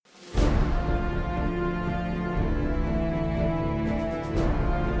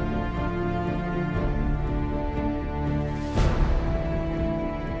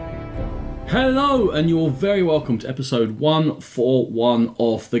Hello, and you're very welcome to episode 141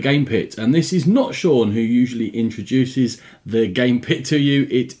 of The Game Pit. And this is not Sean, who usually introduces The Game Pit to you.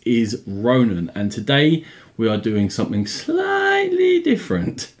 It is Ronan. And today we are doing something slightly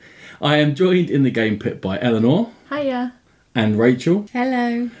different. I am joined in The Game Pit by Eleanor. Hiya. And Rachel.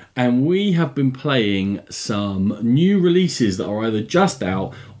 Hello. And we have been playing some new releases that are either just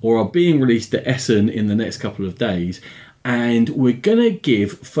out or are being released at Essen in the next couple of days. And we're going to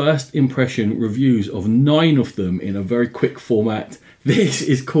give first impression reviews of 9 of them in a very quick format. This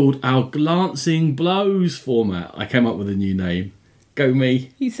is called our Glancing Blows format. I came up with a new name. Go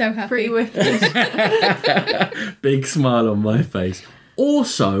me. He's so happy. Pretty wicked. Big smile on my face.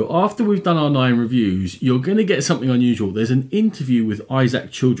 Also, after we've done our 9 reviews, you're going to get something unusual. There's an interview with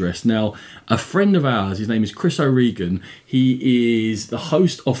Childres. Now, a friend of ours, his name is Chris O'Regan. He is the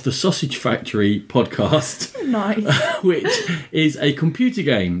host of the Sausage Factory podcast. Nice. Which is a computer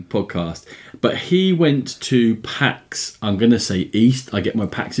game podcast. But he went to PAX, I'm going to say East. I get my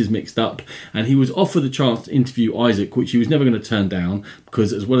PAXs mixed up. And he was offered the chance to interview Isaac, which he was never going to turn down,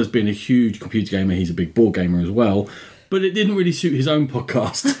 because as well as being a huge computer gamer, he's a big board gamer as well. But it didn't really suit his own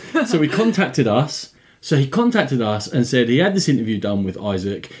podcast. So he contacted us. And said he had this interview done with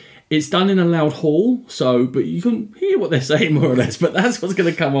Isaac. It's done in a loud hall, but you can hear what they're saying more or less. But that's what's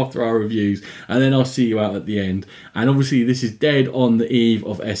going to come after our reviews. And then I'll see you out at the end. And obviously this is dead on the eve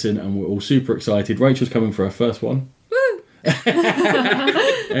of Essen and we're all super excited. Rachel's coming for her first one. Woo!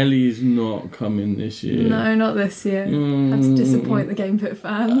 Ellie's not coming this year. No, not this year. I have to disappoint the Game Pit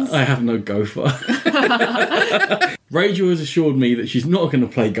fans. I have no gopher. Rachel has assured me that she's not going to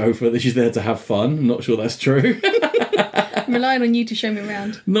play gopher, that she's there to have fun. I'm not sure that's true. I'm relying on you to show me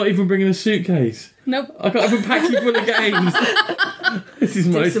around. Not even bringing a suitcase. Nope. I can't even pack you full of games. This is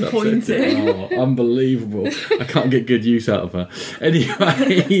most disappointing. Oh, unbelievable. I can't get good use out of her. Anyway,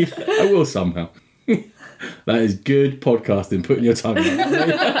 I will somehow. That is good podcasting, putting your tongue out.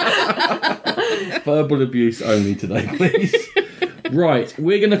 Verbal abuse only today, please. Right,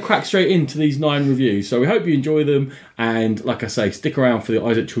 we're going to crack straight into these 9 reviews. So we hope you enjoy them. And like I say, stick around for the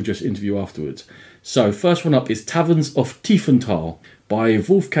Isaac Childres interview afterwards. So first one up is Taverns of Tiefenthal by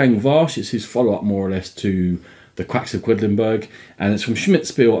Wolfgang Warsch. It's his follow-up more or less to The Quacks of Quedlinburg. And it's from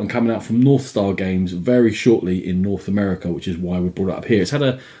Schmidt-Spiel and coming out from North Star Games very shortly in North America, which is why we brought it up here. It's had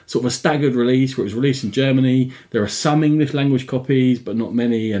a sort of a staggered release where it was released in Germany. There are some English language copies, but not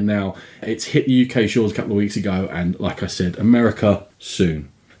many. And now it's hit the UK shores a couple of weeks ago. And like I said, America soon.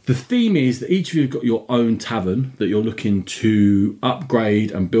 The theme is that each of you have got your own tavern that you're looking to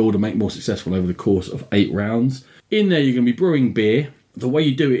upgrade and build and make more successful over the course of 8 rounds. In there, you're going to be brewing beer. The way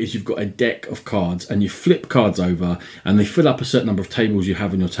you do it is you've got a deck of cards and you flip cards over and they fill up a certain number of tables you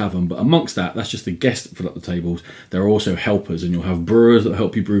have in your tavern. But amongst that, that's just the guests that fill up the tables. There are also helpers, and you'll have brewers that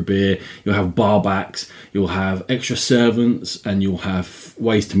help you brew beer. You'll have barbacks. You'll have extra servants, and you'll have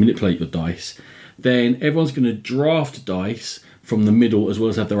ways to manipulate your dice. Then everyone's going to draft dice from the middle, as well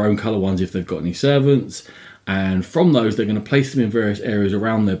as have their own colour ones if they've got any servants. And from those, they're going to place them in various areas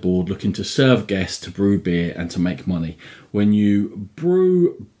around their board, looking to serve guests, to brew beer, and to make money. When you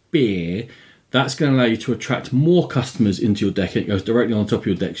brew beer, that's going to allow you to attract more customers into your deck. It goes directly on top of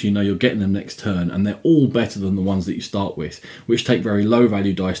your deck, so you know you're getting them next turn, and they're all better than the ones that you start with, which take very low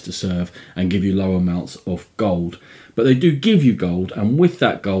value dice to serve and give you low amounts of gold. But they do give you gold, and with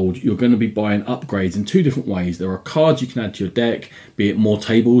that gold, you're going to be buying upgrades in 2 different ways. There are cards you can add to your deck, be it more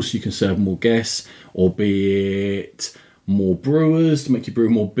tables so you can serve more guests, or be it more brewers to make you brew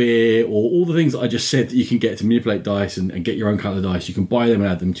more beer, or all the things that I just said that you can get to manipulate dice and get your own colour dice. You can buy them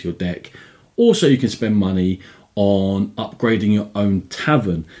and add them to your deck. Also, you can spend money on upgrading your own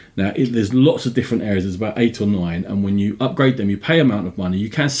tavern. Now, there's lots of different areas. There's about 8 or 9, and when you upgrade them, you pay an amount of money. You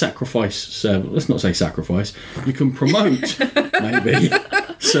can sacrifice servants. Let's not say sacrifice. You can promote, maybe,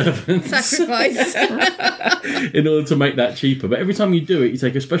 servants. Sacrifice. In order to make that cheaper. But every time you do it, you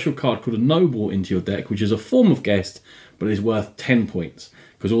take a special card called a noble into your deck, which is a form of guest, but is worth 10 points.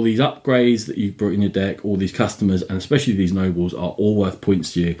 Because all these upgrades that you've brought in your deck, all these customers, and especially these nobles, are all worth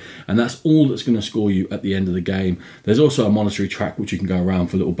points to you. And that's all that's going to score you at the end of the game. There's also a monetary track which you can go around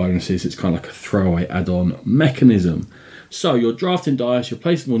for little bonuses. It's kind of like a throwaway add-on mechanism. So you're drafting dice, you're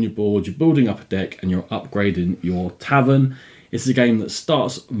placing them on your board, you're building up a deck, and you're upgrading your tavern. It's a game that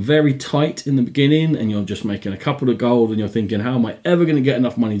starts very tight in the beginning, and you're just making a couple of gold, and you're thinking, how am I ever going to get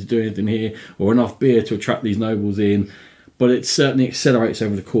enough money to do anything here, or enough beer to attract these nobles in? But it certainly accelerates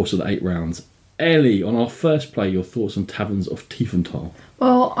over the course of the 8 rounds. Ellie, on our first play, your thoughts on Taverns of Tiefenthal?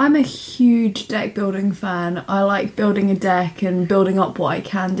 Well, I'm a huge deck building fan. I like building a deck and building up what I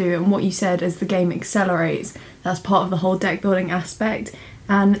can do. And what you said, as the game accelerates, that's part of the whole deck building aspect.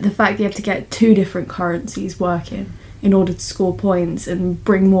 And the fact that you have to get 2 different currencies working in order to score points and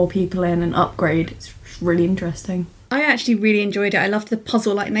bring more people in and upgrade, it's really interesting. I actually really enjoyed it. I loved the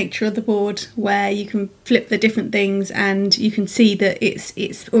puzzle-like nature of the board, where you can flip the different things and you can see that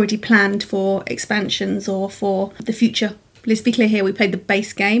it's already planned for expansions or for the future. Let's be clear here, we played the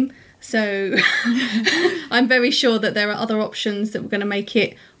base game, so I'm very sure that there are other options that were going to make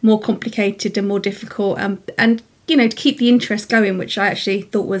it more complicated and more difficult, and you know, to keep the interest going, which I actually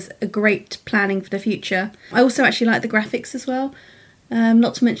thought was a great planning for the future. I also actually like the graphics as well.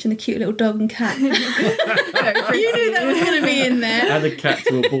 Not to mention the cute little dog and cat. You knew that was going to be in there. Add a cat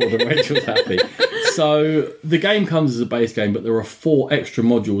to a board and Rachel's happy. So the game comes as a base game, but there are 4 extra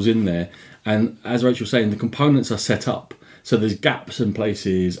modules in there. And as Rachel's saying, the components are set up. So there's gaps in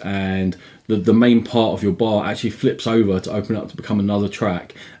places, and the main part of your bar actually flips over to open up to become another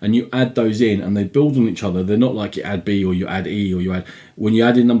track. And you add those in and they build on each other. They're not like you add B or you add E or you add... When you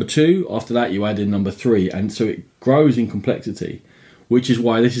add in number 2, after that you add in number 3. And so it grows in complexity. Which is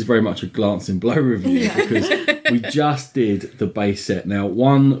why this is very much a glance and blow review, because we just did the base set. Now,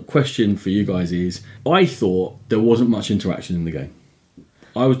 one question for you guys is, I thought there wasn't much interaction in the game.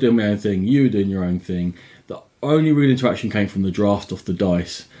 I was doing my own thing, you were doing your own thing. The only real interaction came from the draft off the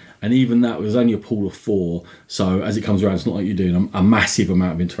dice, and even that was only a pool of 4, so as it comes around, it's not like you're doing a massive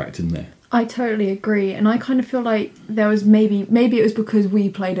amount of interacting there. I totally agree, and I kind of feel like there was maybe it was because we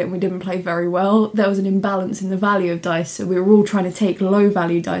played it and we didn't play very well. There was an imbalance in the value of dice, so we were all trying to take low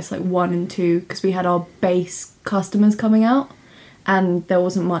value dice like 1 and 2 because we had our base customers coming out, and there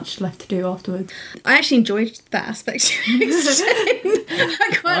wasn't much left to do afterwards. I actually enjoyed that aspect.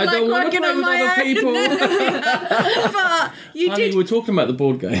 I quite like working on my own. People. But you did. We're talking about the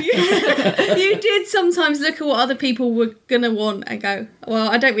board game. You did sometimes look at what other people were gonna want and go, "Well,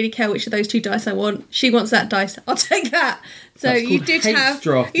 I don't really care which of those 2 dice I want. She wants that dice. I'll take that." So you did have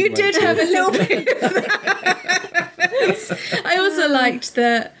a little bit of that. I also liked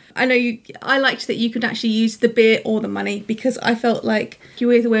that. I liked that you could actually use the beer or the money, because I felt like you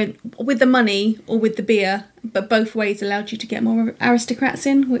either went with the money or with the beer, but both ways allowed you to get more aristocrats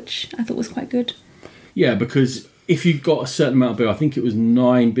in, which I thought was quite good. Yeah, because if you got a certain amount of beer, I think it was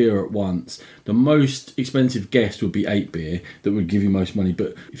 9 beer at once, the most expensive guest would be 8 beer, that would give you most money.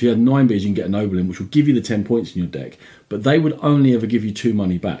 But if you had 9 beers, you can get a noble in, which would give you the 10 points in your deck, but they would only ever give you 2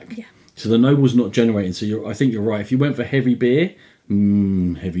 money back. Yeah. So the noble's not generating. So I think you're right. If you went for heavy beer,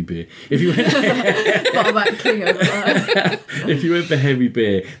 heavy beer. If you went if you went for heavy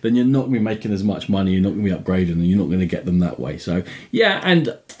beer, then you're not going to be making as much money. You're not going to be upgrading, and you're not going to get them that way. So yeah,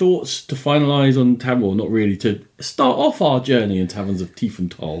 and thoughts to finalise on Tavern, or not really, to start off our journey in Taverns of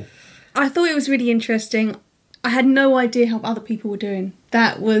Tiefenthal. I thought it was really interesting. I had no idea how other people were doing.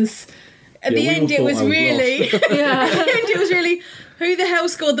 That was at the end. It was really at the end. It was really, who the hell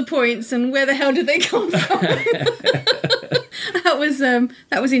scored the points and where the hell did they come from?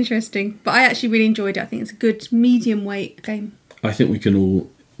 That was interesting, but I actually really enjoyed it. I think it's a good medium weight game. I think we can all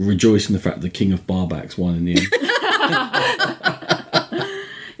rejoice in the fact that the King of Barbacks won in the end.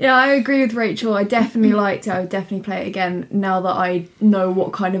 Yeah, I agree with Rachel. I definitely liked it. I would definitely play it again now that I know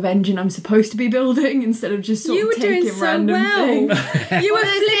what kind of engine I'm supposed to be building, instead of just sort of taking random things. You were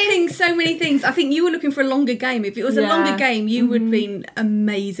flipping so many things. I think you were looking for a longer game. If it was a longer game, you would have been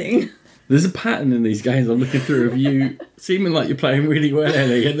amazing. There's a pattern in these games I'm looking through of you seeming like you're playing really well,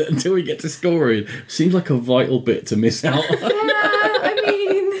 Ellie, and until we get to scoring, seems like a vital bit to miss out on. Yeah, I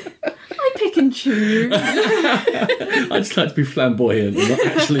mean, I pick and choose. I just like to be flamboyant and not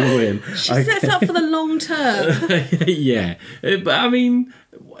actually win. She sets up for the long term. Yeah, but I mean,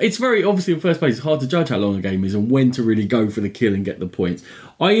 it's very, obviously in first place, it's hard to judge how long a game is and when to really go for the kill and get the points.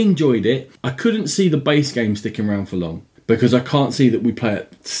 I enjoyed it. I couldn't see the base game sticking around for long, because I can't see that we play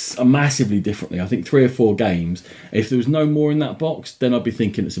it massively differently. I think 3 or 4 games. If there was no more in that box, then I'd be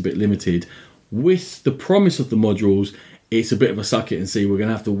thinking it's a bit limited. With the promise of the modules, it's a bit of a suck it and see. We're going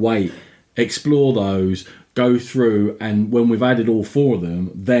to have to wait, explore those, go through, and when we've added all 4 of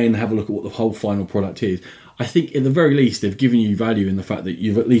them, then have a look at what the whole final product is. I think at the very least, they've given you value in the fact that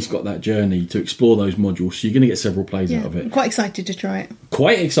you've at least got that journey to explore those modules, so you're going to get several plays out of it. I'm quite excited to try it.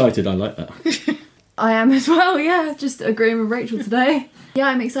 Quite excited, I like that. I am as well, yeah. Just agreeing with Rachel today. Yeah,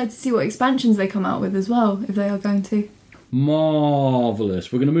 I'm excited to see what expansions they come out with as well, if they are going to.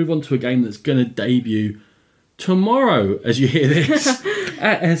 Marvellous. We're going to move on to a game that's going to debut tomorrow, as you hear this,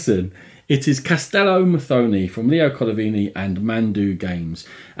 at Essen. It is Castello Mathoni from Leo Colavini and Mandu Games.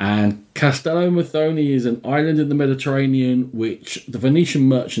 And Castello Mathoni is an island in the Mediterranean which the Venetian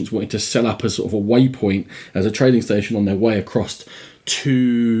merchants wanted to set up as sort of a waypoint, as a trading station on their way across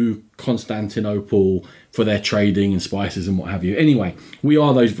to Constantinople for their trading and spices and what have you. Anyway, we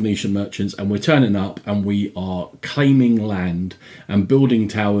are those Venetian merchants, and we're turning up and we are claiming land and building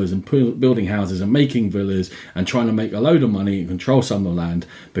towers and building houses and making villas and trying to make a load of money and control some of the land,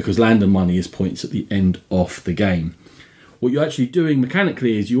 because land and money is points at the end of the game. What you're actually doing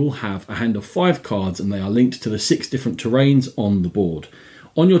mechanically is you'll have a hand of 5 cards, and they are linked to the 6 different terrains on the board.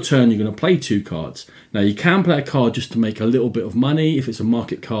 On your turn, you're going to play 2 cards. Now, you can play a card just to make a little bit of money if it's a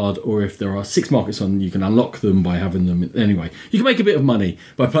market card, or if there are 6 markets on, you can unlock them by having them. Anyway, you can make a bit of money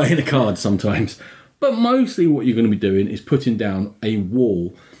by playing a card sometimes. But mostly what you're going to be doing is putting down a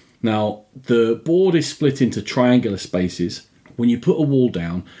wall. Now, the board is split into triangular spaces. When you put a wall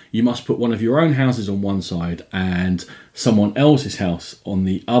down, you must put one of your own houses on one side and someone else's house on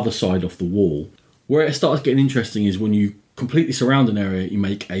the other side of the wall. Where it starts getting interesting is when you completely surround an area, you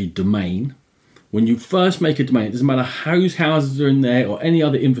make a domain. When you first make a domain, it doesn't matter whose houses are in there or any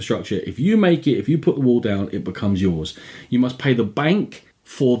other infrastructure. If you make it, if you put the wall down, it becomes yours. You must pay the bank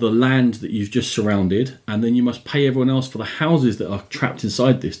for the land that you've just surrounded, and then you must pay everyone else for the houses that are trapped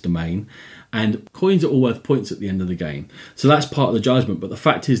inside this domain. And coins are all worth points at the end of the game. So that's part of the judgment. But the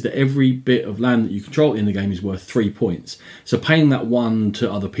fact is that every bit of land that you control in the game is worth 3 points. So paying that 1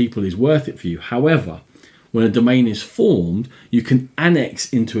 to other people is worth it for you. However, when a domain is formed, you can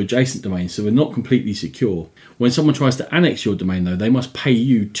annex into adjacent domains, so we're not completely secure. When someone tries to annex your domain, though, they must pay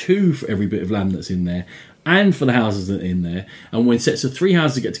you 2 for every bit of land that's in there, and for the houses that are in there. And when sets of 3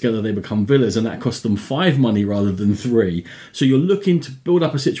 houses get together, they become villas, and that costs them 5 money rather than 3. So you're looking to build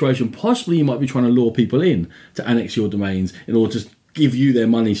up a situation. Possibly you might be trying to lure people in to annex your domains in order to give you their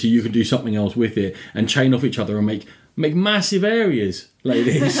money so you can do something else with it and chain off each other and make massive areas,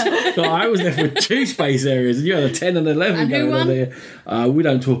 ladies. So I was there for 2 space areas, and you had a 10 and 11 and going on there. We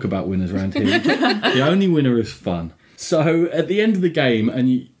don't talk about winners around here. The only winner is fun. So at the end of the game,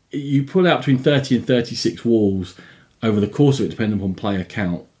 and you pull out between 30 and 36 walls over the course of it, depending upon player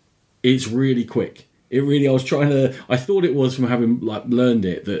count. It's really quick. I thought it was from having learned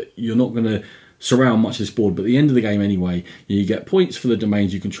it, that you're not going to surround much of this board, but at the end of the game anyway, you get points for the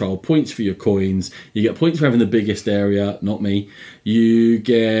domains you control, points for your coins, you get points for having the biggest area, not me. You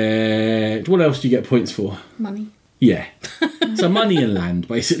get... What else do you get points for? Money. Yeah. So money and land,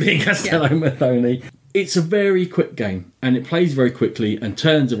 basically, in Castello Mathoni. It's a very quick game, and it plays very quickly, and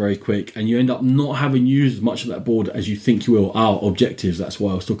turns are very quick, and you end up not having used as much of that board as you think you will. Objectives, that's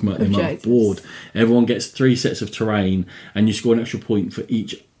why I was talking about the amount of board. Everyone gets 3 sets of terrain, and you score an extra point for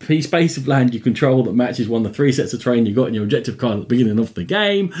each space of land you control that matches one of the 3 sets of terrain you got in your objective card at the beginning of the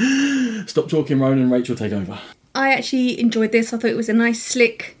game. Stop talking, Ronan and Rachel, take over. I actually enjoyed this. I thought it was a nice,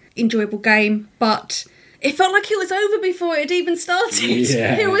 slick, enjoyable game, but it felt like it was over before it had even started.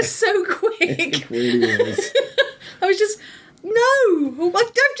 Yeah. It was so quick. It really was. I was just, no,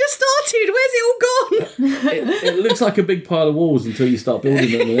 I've just started. Where's it all gone? It looks like a big pile of walls until you start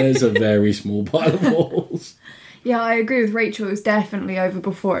building them, and there's a very small pile of walls. Yeah, I agree with Rachel. It was definitely over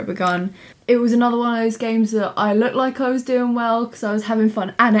before it began. It was another one of those games that I looked like I was doing well because I was having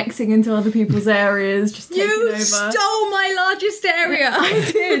fun annexing into other people's areas, just taking over. You stole my largest area.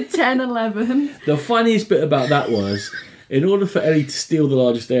 I did, 10, 11. The funniest bit about that was, in order for Ellie to steal the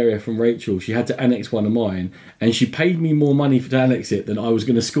largest area from Rachel, she had to annex one of mine, and she paid me more money to annex it than I was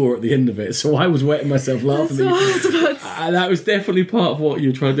going to score at the end of it. So I was wetting myself laughing. That's what I was about to say. And that was definitely part of what you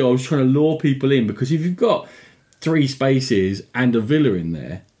were trying to do. I was trying to lure people in, because if you've got 3 spaces and a villa in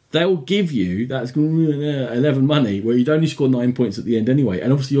there, they'll give you that's 11 money, where you'd only score 9 points at the end anyway.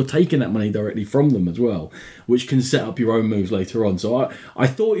 And obviously you're taking that money directly from them as well, which can set up your own moves later on. So I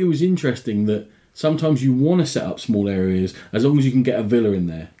thought it was interesting that sometimes you want to set up small areas as long as you can get a villa in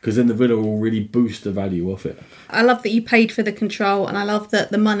there, because then the villa will really boost the value of it. I love that you paid for the control, and I love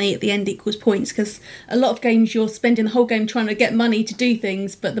that the money at the end equals points, because a lot of games you're spending the whole game trying to get money to do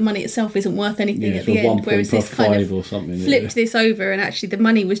things, but the money itself isn't worth anything at the end, whereas this kind of or something, flipped this over, and actually the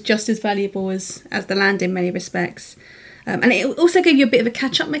money was just as valuable as the land in many respects. And it also gave you a bit of a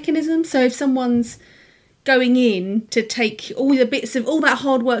catch-up mechanism, so if someone's going in to take all the bits of all that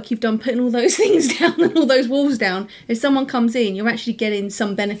hard work you've done putting all those things down and all those walls down, if someone comes in, you're actually getting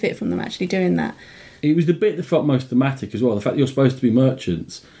some benefit from them actually doing that. It was the bit that felt most thematic as well, the fact that you're supposed to be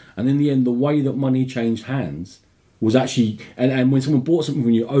merchants, and in the end the way that money changed hands was actually, and when someone bought something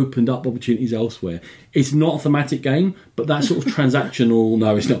from you, opened up opportunities elsewhere. It's not a thematic game, but that sort of transactional,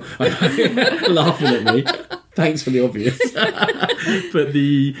 no it's not, laughing at me, thanks for the obvious. But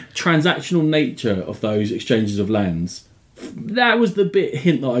the transactional nature of those exchanges of lands that was the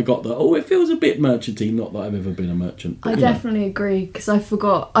hint that I got that, it feels a bit merchanty, not that I've ever been a merchant. I definitely agree, because I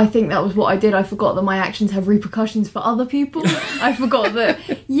think that was what I did. I forgot that my actions have repercussions for other people. I forgot that,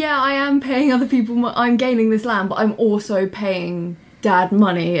 I am paying other people, I'm gaining this land, but I'm also paying Dad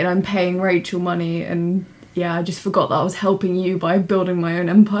money, and I'm paying Rachel money, and I just forgot that I was helping you by building my own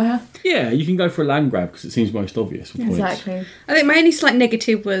empire. Yeah, you can go for a land grab because it seems most obvious. With Exactly. Points. I think my only slight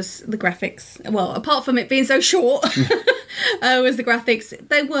negative was the graphics. Well, apart from it being so short, was the graphics.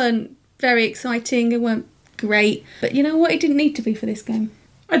 They weren't very exciting. They weren't great. But you know what? It didn't need to be for this game.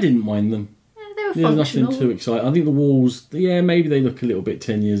 I didn't mind them. They were There's functional. nothing too exciting. I think the walls, maybe they look a little bit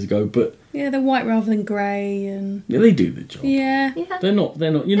 10 years ago, but... Yeah, they're white rather than grey, and... Yeah, they do the job. Yeah. They're not,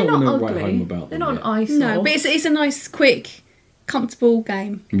 you're not going to write home about them. They're not yet. an eyesore. No, but it's a nice, quick, comfortable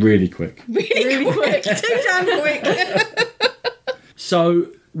game. Really quick. Really quick. Too damn quick. So,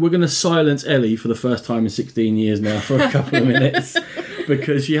 we're going to silence Ellie for the first time in 16 years now for a couple of minutes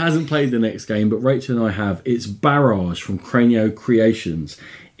because she hasn't played the next game, but Rachel and I have. It's Barrage from Cranio Creations.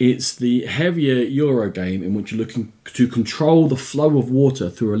 It's the heavier Euro game in which you're looking to control the flow of water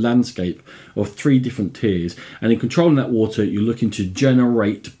through a landscape of 3 different tiers. And in controlling that water, you're looking to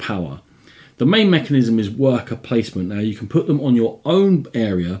generate power. The main mechanism is worker placement. Now, you can put them on your own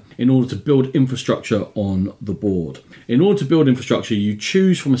area in order to build infrastructure on the board. In order to build infrastructure, you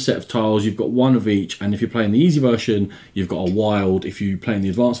choose from a set of tiles. You've got one of each. And if you're playing the easy version, you've got a wild. If you play in the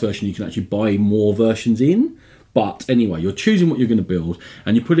advanced version, you can actually buy more versions in. But anyway, you're choosing what you're going to build,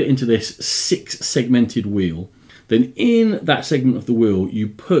 and you put it into this 6-segmented wheel. Then in that segment of the wheel, you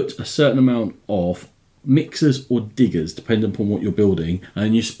put a certain amount of mixers or diggers, depending upon what you're building,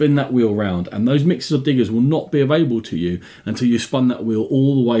 and you spin that wheel round. And those mixers or diggers will not be available to you until you spun that wheel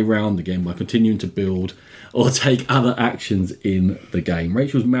all the way round again by continuing to build or take other actions in the game.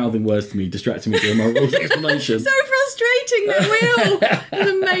 Rachel's mouthing words to me, distracting me during my rules explanation. So frustrating, that wheel.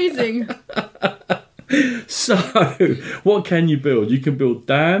 It's amazing. So, what can you build? You can build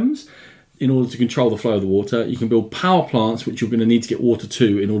dams in order to control the flow of the water. You can build power plants, which you're going to need to get water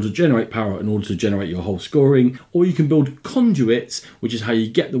to in order to generate power, in order to generate your whole scoring. Or you can build conduits, which is how you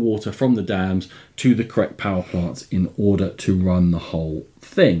get the water from the dams to the correct power plants in order to run the whole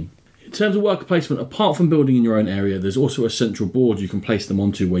thing. In terms of worker placement, apart from building in your own area, there's also a central board you can place them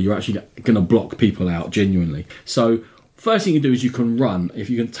onto where you're actually going to block people out genuinely. So, first thing you do is you can run. If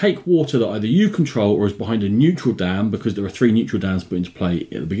you can take water that either you control or is behind a neutral dam, because there are 3 neutral dams put into play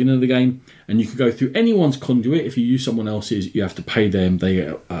at the beginning of the game, and you can go through anyone's conduit. If you use someone else's, you have to pay them. They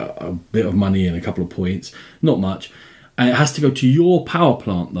get a bit of money and a couple of points, not much. And it has to go to your power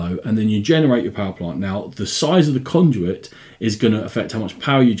plant though, and then you generate your power plant. Now, the size of the conduit is going to affect how much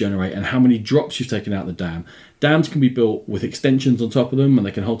power you generate and how many drops you've taken out of the dam. Dams can be built with extensions on top of them, and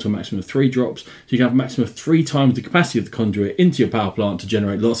they can hold to a maximum of 3 drops. So you can have a maximum of 3 times the capacity of the conduit into your power plant to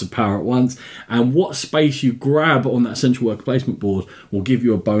generate lots of power at once. And what space you grab on that central worker placement board will give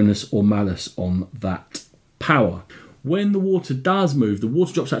you a bonus or malus on that power. When the water does move, the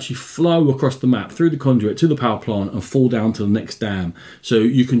water drops actually flow across the map through the conduit to the power plant and fall down to the next dam. So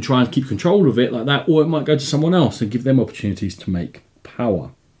you can try and keep control of it like that, or it might go to someone else and give them opportunities to make power.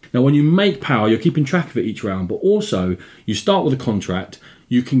 Now, when you make power, you're keeping track of it each round, but also you start with a contract.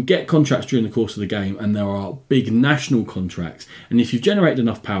 You can get contracts during the course of the game, and there are big national contracts. And if you've generated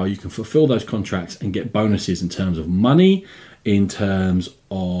enough power, you can fulfill those contracts and get bonuses in terms of money, in terms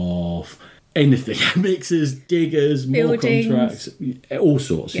of anything. Mixers, diggers, Buildings. more contracts, all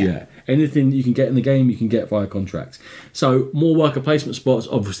sorts, yeah. Anything you can get in the game, you can get via contracts. So more worker placement spots,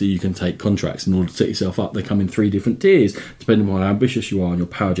 obviously you can take contracts in order to set yourself up. They come in 3 different tiers, depending on how ambitious you are on your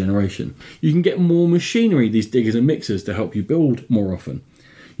power generation. You can get more machinery, these diggers and mixers, to help you build more often.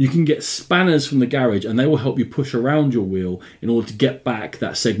 You can get spanners from the garage, and they will help you push around your wheel in order to get back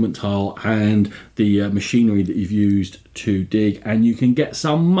that segment tile and the machinery that you've used to dig. And you can get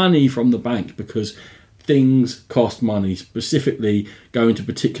some money from the bank because things cost money, specifically going to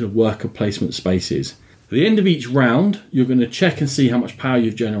particular worker placement spaces. At the end of each round, you're going to check and see how much power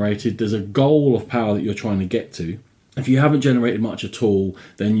you've generated. There's a goal of power that you're trying to get to. If you haven't generated much at all,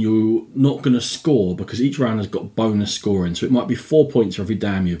 then you're not going to score because each round has got bonus scoring. So it might be 4 points for every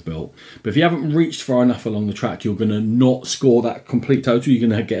dam you've built. But if you haven't reached far enough along the track, you're going to not score that complete total. You're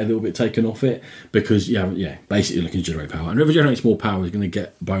going to get a little bit taken off it because you haven't, basically looking to generate power. And whoever generates more power is going to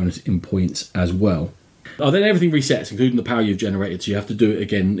get bonus in points as well. Then everything resets, including the power you've generated, so you have to do it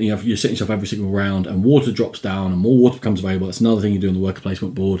again. You're setting yourself every single round, and water drops down and more water becomes available. That's another thing you do on the worker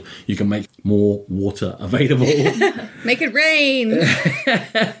placement board. You can make more water available. Make it rain.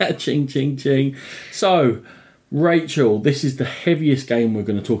 Ching, ching, ching. So, Rachel, this is the heaviest game we're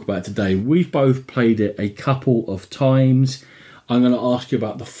going to talk about today. We've both played it a couple of times. I'm going to ask you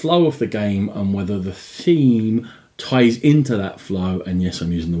about the flow of the game and whether the theme ties into that flow. And yes,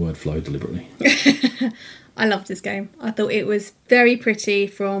 I'm using the word flow deliberately. I loved this game. I thought it was very pretty,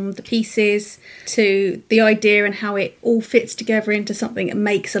 from the pieces to the idea and how it all fits together into something that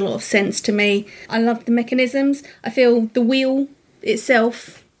makes a lot of sense to me. I loved the mechanisms. I feel the wheel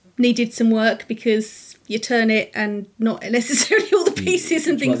itself needed some work because you turn it and not necessarily all the pieces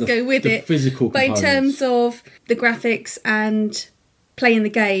and things go with it. Physical components. But in terms of the graphics and playing the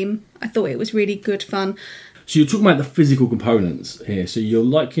game, I thought it was really good fun. So you're talking about the physical components here. So you're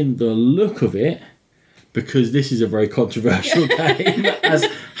liking the look of it, because this is a very controversial game, as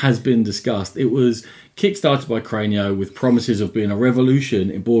has been discussed. It was kickstarted by Cranio with promises of being a revolution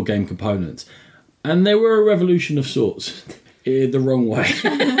in board game components. And they were a revolution of sorts, the wrong way.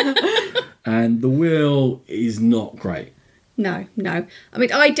 And the wheel is not great. No. I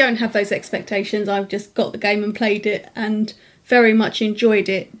mean, I don't have those expectations. I've just got the game and played it and very much enjoyed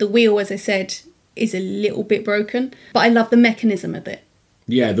it. The wheel, as I said, is a little bit broken, but I love the mechanism of it.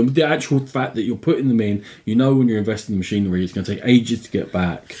 Yeah, the actual fact that you're putting them in, you know when you're investing in machinery, it's going to take ages to get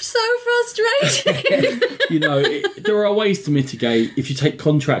back. So frustrating. There are ways to mitigate. If you take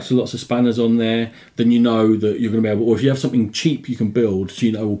contracts with lots of spanners on there, then you know that you're going to be able, or if you have something cheap you can build, so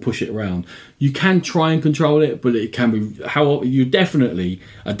you know we'll push it around. You can try and control it, but it can be, you definitely,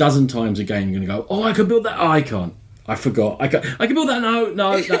 a dozen times a game, you're going to go, oh, I can build that. Oh, I can't. I forgot. I can build that.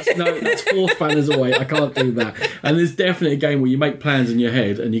 No, that's 4 spanners away. I can't do that. And there's definitely a game where you make plans in your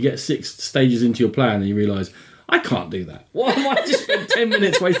head and you get 6 stages into your plan and you realise, I can't do that. What am I just spent 10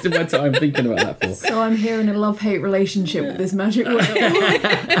 minutes wasting my time thinking about that for? So I'm here in a love-hate relationship with this magic wheel.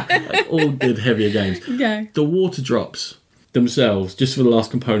 Like all good heavier games. Yeah. The water drops themselves, just for the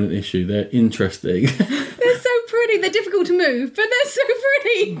last component issue, they're interesting. They're so pretty. They're difficult to move, but they're so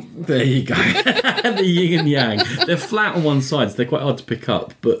pretty. There you go. The yin and yang. They're flat on one side, so they're quite hard to pick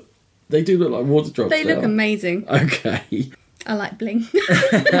up, but they do look like water drops. They look amazing. Okay. I like bling.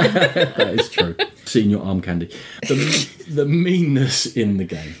 That is true. Seeing your arm candy. The meanness in the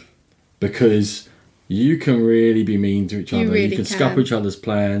game. Because you can really be mean to each other. You can scupper each other's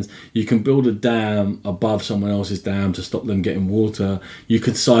plans. You can build a dam above someone else's dam to stop them getting water. You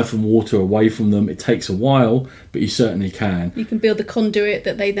can siphon water away from them. It takes a while, but you certainly can. You can build the conduit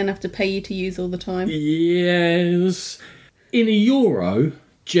that they then have to pay you to use all the time. Yes. In a Euro,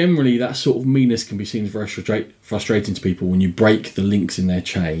 generally that sort of meanness can be seen as very frustrating to people when you break the links in their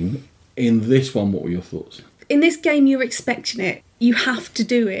chain. In this one, what were your thoughts? In this game, you're expecting it. You have to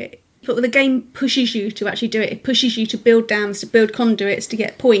do it. But the game pushes you to actually do it. It pushes you to build dams, to build conduits, to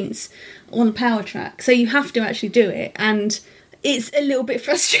get points on a power track. So you have to actually do it. And it's a little bit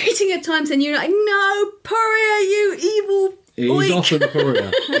frustrating at times. And you're like, no, Poria, you evil It is often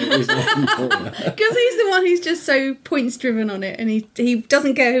Poria. Because he's the one who's just so points driven on it. And he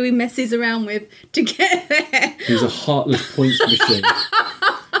doesn't care who he messes around with to get there. He's a heartless points machine.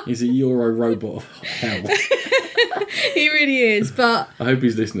 He's a Euro robot of hell. He really is, but I hope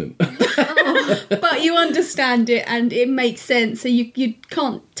he's listening. But you understand it and it makes sense, so you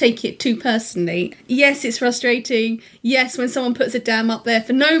can't take it too personally. Yes, it's frustrating. Yes, when someone puts a dam up there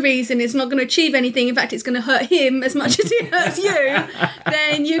for no reason, it's not going to achieve anything. In fact, it's going to hurt him as much as it hurts you.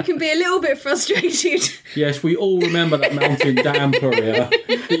 Then you can be a little bit frustrated. Yes, we all remember that mountain dam, Poria,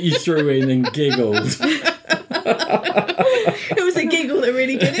 that you threw in and giggled. It was a giggle that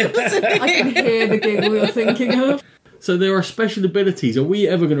really did it, wasn't it? I can hear the giggle you're thinking of. So there are special abilities. Are we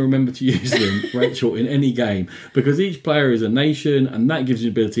ever going to remember to use them, Rachel, in any game? Because each player is a nation, and that gives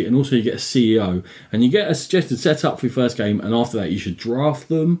you ability, and also you get a CEO. And you get a suggested setup for your first game, and after that you should draft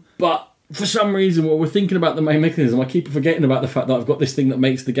them. But for some reason, while we're thinking about the main mechanism, I keep forgetting about the fact that I've got this thing that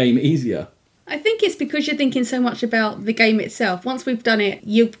makes the game easier. I think it's because you're thinking so much about the game itself. Once we've done it,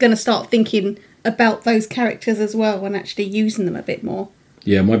 you're going to start thinking about those characters as well and actually using them a bit more.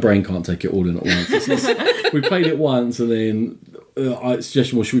 Yeah, my brain can't take it all in at once. We played it once and then I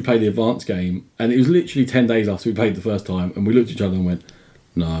suggested, well, should we play the advanced game? And it was literally 10 days after we played the first time and we looked at each other and went,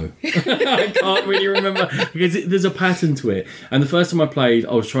 no. I can't really remember because there's a pattern to it. And the first time I played,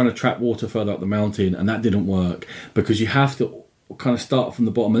 I was trying to trap water further up the mountain and that didn't work because you have to kind of start from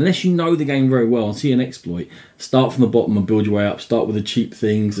the bottom. Unless you know the game very well and see an exploit, start from the bottom and build your way up. Start with the cheap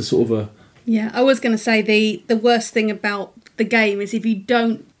things, the sort of a... Yeah, I was going to say the worst thing about the game is if you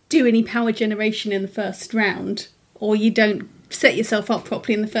don't do any power generation in the first round or you don't set yourself up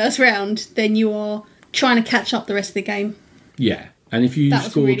properly in the first round, then you are trying to catch up the rest of the game. Yeah, and if you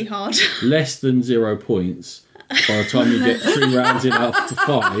scored really hard. less than 0 points by the time you get 3 rounds in after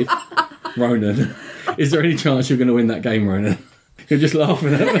 5, Ronan, Is there any chance you're going to win that game, Ronan? You're just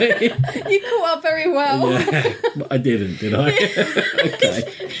laughing at me. You caught up very well. Yeah, but I didn't, did I?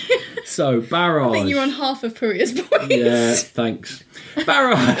 Okay. So, Barrage. I think you're on half of Puria's points. Yeah, thanks.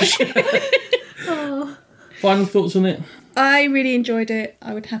 Barrage. Final thoughts on it? I really enjoyed it.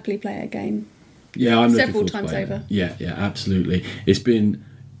 I would happily play it again. Yeah, I'm looking Several forward to times playing it. over. Yeah, absolutely. It's been,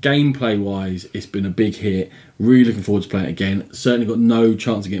 gameplay-wise, it's been a big hit. Really looking forward to playing it again. Certainly got no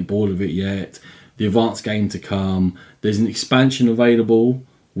chance of getting bored of it yet. The advanced game to come. There's an expansion available,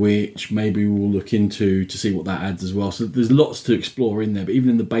 which maybe we'll look into to see what that adds as well. So there's lots to explore in there. But even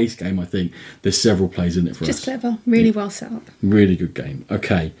in the base game, I think there's several plays in it for us. Just clever. Really well set up. Really good game.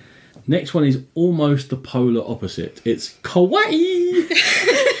 Okay. Next one is almost the polar opposite. It's Kawaii!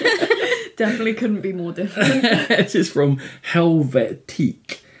 Definitely couldn't be more different. It is from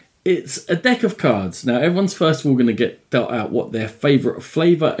Helvetique. It's a deck of cards. Now, everyone's first of all going to get dealt out what their favourite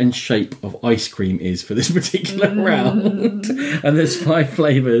flavour and shape of ice cream is for this particular round. And there's 5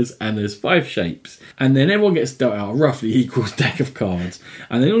 flavours and there's 5 shapes. And then everyone gets dealt out a roughly equal deck of cards.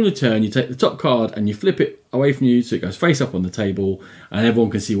 And then on your turn, you take the top card and you flip it away from you so it goes face up on the table and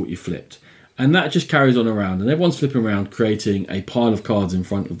everyone can see what you flipped. And that just carries on around. And everyone's flipping around, creating a pile of cards in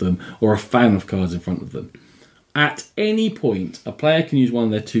front of them or a fan of cards in front of them. At any point, a player can use one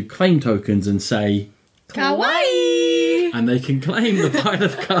of their 2 claim tokens and say, Kawaii! and they can claim the pile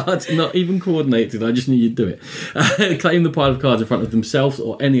of cards, not even coordinated, I just knew you'd do it. Claim the pile of cards in front of themselves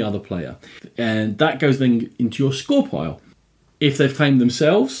or any other player. And that goes then into your score pile. If they've claimed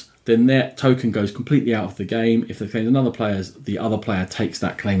themselves, then their token goes completely out of the game. If they've claimed another player's, the other player takes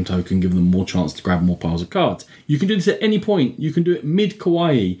that claim token, giving them more chance to grab more piles of cards. You can do this at any point. You can do it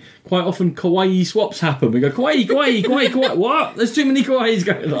mid-kawaii. Quite often, kawaii swaps happen. We go, kawaii, kawaii, kawaii, kawaii. What? There's too many kawaiis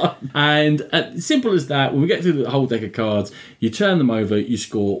going on. And simple as that, when we get through the whole deck of cards, you turn them over, you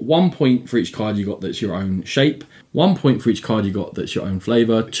score 1 point for each card you got that's your own shape, 1 point for each card you got that's your own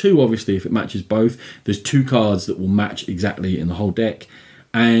flavour, 2 obviously if it matches both. There's 2 cards that will match exactly in the whole deck.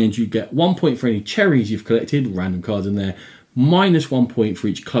 And you get 1 point for any cherries you've collected, random cards in there, minus 1 point for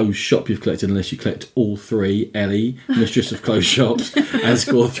each closed shop you've collected, unless you collect all 3, Ellie, mistress of closed shops, and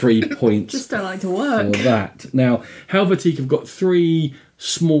score 3 points. Just don't like to work. For that. Now, Helvetique have got 3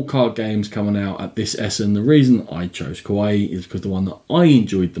 small card games coming out at this Essen. The reason I chose Kawaii is because the one that I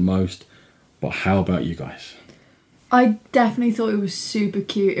enjoyed the most. But how about you guys? I definitely thought it was super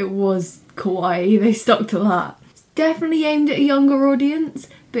cute. It was kawaii. They stuck to that. Definitely aimed at a younger audience,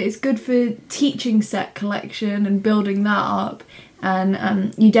 but it's good for teaching set collection and building that up.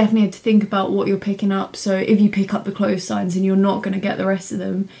 And you definitely have to think about what you're picking up. So if you pick up the close signs and you're not going to get the rest of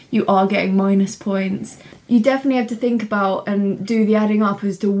them, you are getting minus points. You definitely have to think about and do the adding up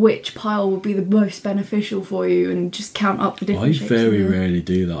as to which pile will be the most beneficial for you and just count up the different I shapes. very rarely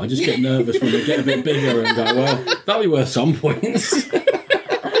do that. I just get nervous when they get a bit bigger and go, well, that'll be worth some points.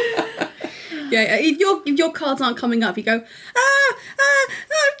 Yeah, if your cards aren't coming up, you go, okay,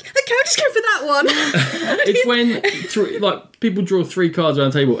 I'll just go for that one. It's when people draw 3 cards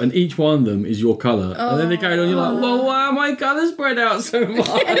around the table and each one of them is your colour. And then they carry on, you're like, well, why are my colours spread out so much?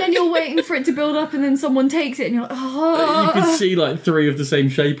 And then you're waiting for it to build up and then someone takes it and you're like, oh. You can see 3 of the same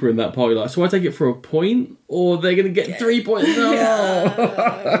shape are in that pile. You're like, so I take it for a point or they're going to get 3 points?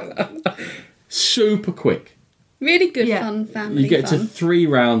 No. Super quick. Really good fun, family You get fun. to 3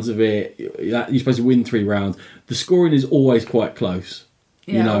 rounds of it. You're supposed to win 3 rounds. The scoring is always quite close.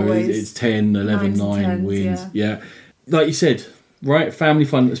 Yeah, always. It's 10, 11, 9 10s, wins. Yeah. Like you said, right? Family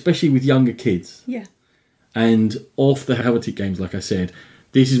fun, especially with younger kids. Yeah. And off the Helvetique games, like I said,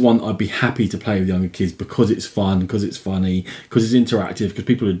 this is one I'd be happy to play with younger kids because it's fun, because it's funny, because it's interactive, because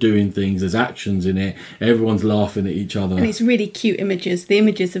people are doing things, there's actions in it, everyone's laughing at each other. And it's really cute images. The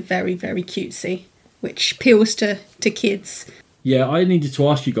images are very, very cutesy, which appeals to kids. Yeah, I needed to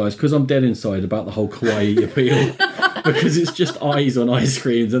ask you guys, because I'm dead inside about the whole kawaii appeal, because it's just eyes on ice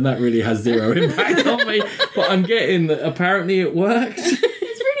creams and that really has 0 impact on me. But I'm getting that apparently it works. It's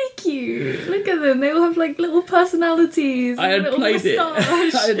really cute. Look at them. They all have little personalities. I had played it. I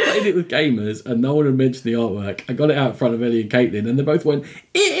had played it with gamers and no one had mentioned the artwork. I got it out in front of Ellie and Caitlin and they both went,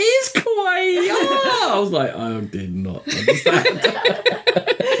 "It is kawaii!" Oh! I was like, I did not understand.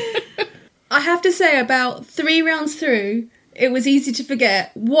 I have to say, about 3 rounds through, it was easy to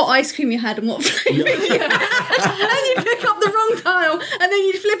forget what ice cream you had and what flavour you had. And you pick up the wrong wrong tile, and then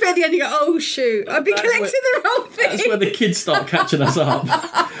you'd flip it at the end and you go, oh shoot, I've been collecting the wrong thing. That's where the kids start catching us up.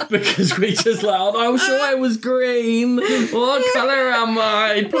 Because we just like, oh, I'm sure it was green. What colour am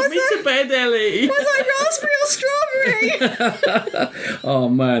I? Put me to bed, Ellie. Was I raspberry or strawberry? Oh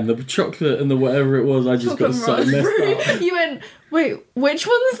man, the chocolate and the whatever it was, I just got so messed up. You went, wait, which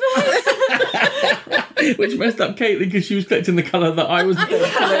one's this? Which messed up Caitlin because she was collecting the colour that I was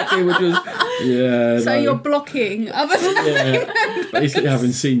collecting, which was, yeah. So you're blocking other family members. Basically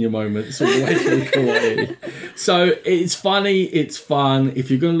having senior moments all the way through Kauai. So it's funny, it's fun. If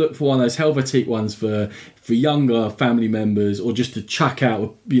you're going to look for one of those Helvetique ones for younger family members, or just to chuck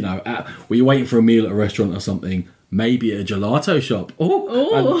out, you know, where you're waiting for a meal at a restaurant or something, maybe at a gelato shop.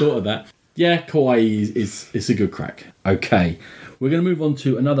 Oh, I hadn't thought of that. Yeah, Kauai is a good crack. Okay, we're going to move on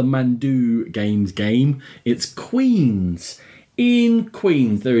to another Mandu Games game. It's Queens. In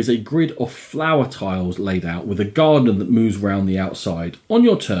Queens, there is a grid of flower tiles laid out with a gardener that moves around the outside. On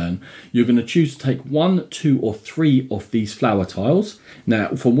your turn, you're going to choose to take 1, 2 or 3 of these flower tiles.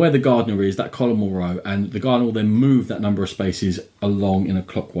 Now, from where the gardener is, that column will row, and the gardener will then move that number of spaces along in a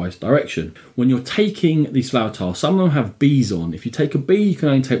clockwise direction. When you're taking these flower tiles, some of them have bees on. If you take a bee, you can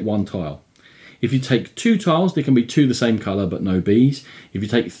only take 1 tile. If you take 2 tiles, there can be 2 the same colour but no bees. If you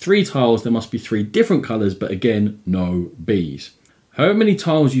take 3 tiles, there must be 3 different colours but again, no bees. However many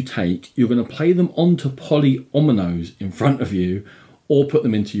tiles you take, you're going to play them onto polyominoes in front of you or put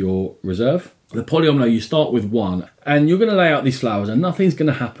them into your reserve. The polyomino, you start with 1 and you're going to lay out these flowers and nothing's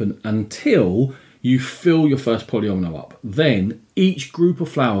going to happen until you fill your first polyomino up. Then each group of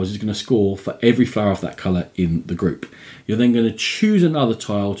flowers is going to score for every flower of that colour in the group. You're then going to choose another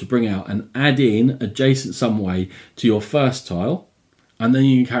tile to bring out and add in adjacent some way to your first tile, and then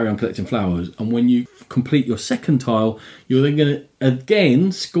you can carry on collecting flowers. And when you complete your second tile, you're then going to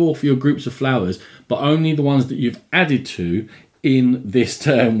again score for your groups of flowers, but only the ones that you've added to in this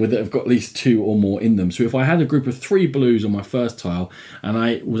term that have got at least 2 or more in them. So if I had a group of 3 blues on my first tile and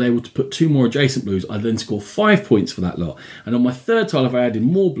I was able to put 2 more adjacent blues, I'd then score 5 points for that lot. And on my third tile, if I added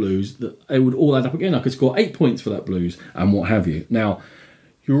more blues, that they would all add up again. I could score 8 points for that blues and what have you. Now,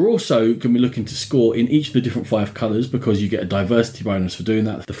 you're also going to be looking to score in each of the different 5 colours because you get a diversity bonus for doing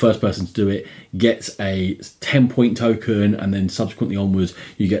that. The first person to do it gets a 10-point token, and then subsequently onwards,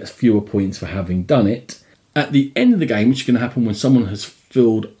 you get fewer points for having done it. At the end of the game, which is going to happen when someone has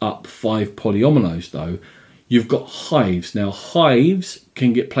filled up 5 polyominoes though, you've got hives. Now hives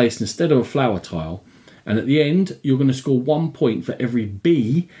can get placed instead of a flower tile, and at the end you're going to score 1 point for every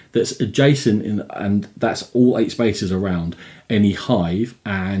bee that's adjacent and that's all 8 spaces around any hive,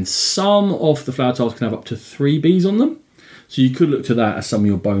 and some of the flower tiles can have up to 3 bees on them. So you could look to that as some of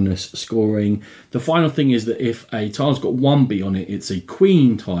your bonus scoring. The final thing is that if a tile's got 1 bee on it, it's a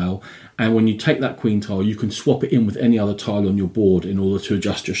queen tile. And when you take that queen tile, you can swap it in with any other tile on your board in order to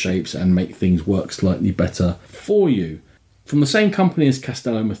adjust your shapes and make things work slightly better for you. From the same company as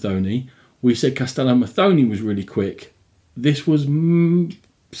Castello Mathoni, we said Castello Mathoni was really quick. This was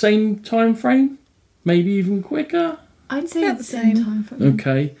same time frame, maybe even quicker. I'd say it's the same time frame.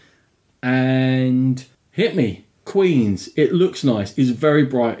 Okay, and hit me. Queens, it looks nice, it's very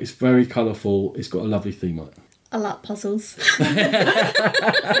bright, it's very colourful, it's got a lovely theme on it. I like puzzles.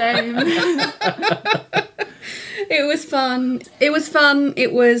 Same. It was fun.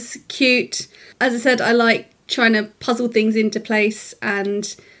 It was cute. As I said, I like trying to puzzle things into place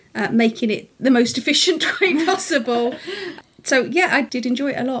and making it the most efficient way possible. So yeah, I did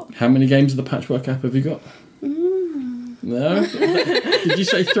enjoy it a lot. How many games of the Patchwork app have you got? No? Did you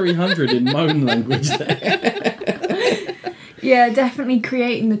say 300 in moan language there? Yeah, definitely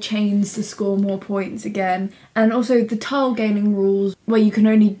creating the chains to score more points again. And also the tile gaining rules, where you can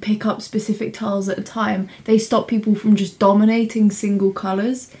only pick up specific tiles at a time, they stop people from just dominating single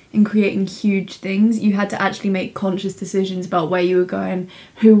colours and creating huge things. You had to actually make conscious decisions about where you were going,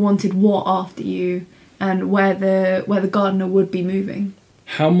 who wanted what after you, and where the gardener would be moving.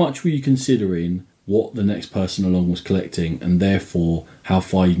 How much were you considering what the next person along was collecting, and therefore how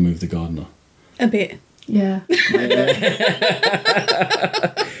far you'd move the gardener? A bit. Yeah.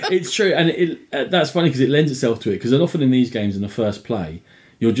 It's true, and that's funny because it lends itself to it, because often in these games in the first play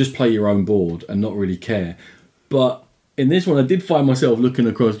you'll just play your own board and not really care, but in this one I did find myself looking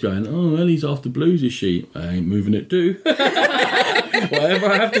across going, oh, Ellie's after blues, is she? I ain't moving it too. Whatever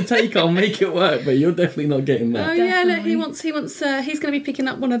I have to take, I'll make it work, but you're definitely not getting that. Oh yeah, look, he wants he's going to be picking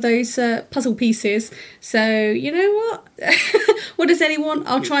up one of those puzzle pieces, so you know what? What does Ellie want?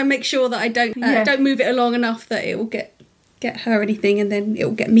 I'll try and make sure that I don't move it along enough that it will get her anything, and then it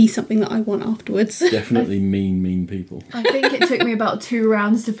will get me something that I want afterwards. Definitely mean people. I think it took me about 2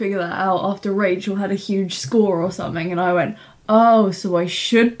 rounds to figure that out after Rachel had a huge score or something, and I went, oh, so I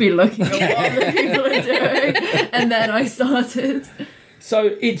should be looking at what other people are doing. And then I started.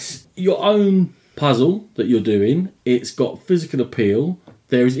 So it's your own puzzle that you're doing. It's got physical appeal.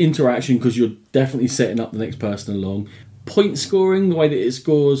 There is interaction because you're definitely setting up the next person along. Point scoring, the way that it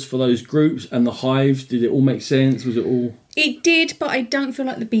scores for those groups and the hives, did it all make sense? Was it all... It did, but I don't feel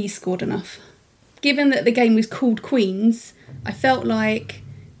like the bees scored enough. Given that the game was called Queens, I felt like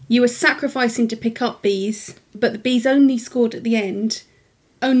you were sacrificing to pick up bees, but the bees only scored at the end,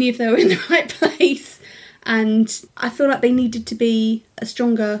 only if they were in the right place. And I feel like they needed to be a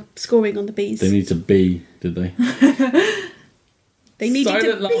stronger scoring on the bees. They need to be, did they? They needed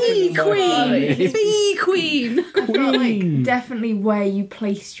to be queen! Be queen! I felt like definitely where you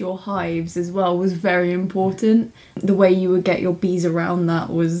placed your hives as well was very important. The way you would get your bees around that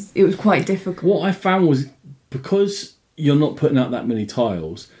was quite difficult. What I found was, because you're not putting out that many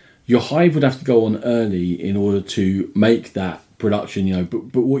tiles, your hive would have to go on early in order to make that production,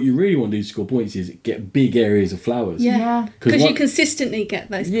 but what you really want to do to score points is get big areas of flowers. Yeah. Because you consistently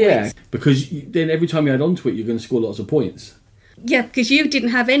get those points. Yeah, because then every time you add on to it, you're going to score lots of points. Yeah, because you didn't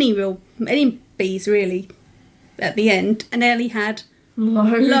have any bees really at the end, and Ellie had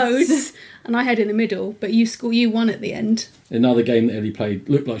loads, and I had in the middle, but you won at the end. Another game that Ellie played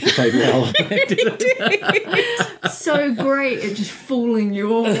looked like she played well. So great at just fooling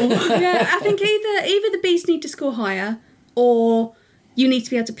you all. Yeah, I think either the bees need to score higher, or you need to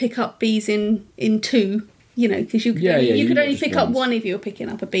be able to pick up bees in two. Because you could only pick up one if you were picking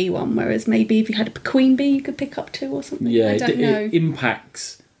up a bee one, whereas maybe if you had a queen bee, you could pick up two or something. Yeah, I don't know. It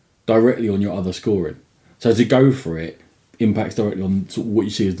impacts directly on your other scoring. So to go for it impacts directly on sort of what you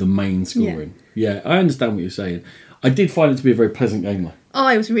see as the main scoring. Yeah, I understand what you're saying. I did find it to be a very pleasant game, though. Oh,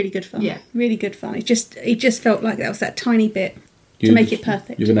 it was really good fun. Yeah, really good fun. It just felt like that was that tiny bit to make it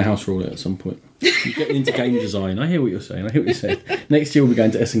perfect. You're going to house rule it at some point. You're getting into game design. I hear what you're saying. Next year we'll be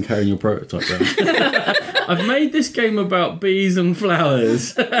going to Essen in your prototype round. I've made this game about bees and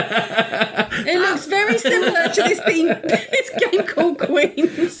flowers. It looks very similar to this game called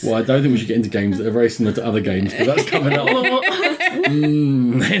Queens. Well, I don't think we should get into games that are very similar to other games, because that's coming up.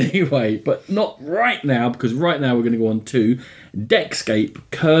 Anyway, but not right now, because right now we're going to go on to Deckscape,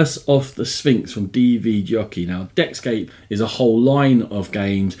 Curse of the Sphinx from DV Jockey. Now, Deckscape is a whole line of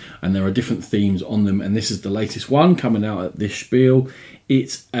games, and there are different themes on them, and this is the latest one coming out at this spiel.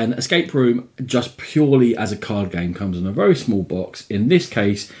 It's an escape room just purely as a card game, comes in a very small box. In this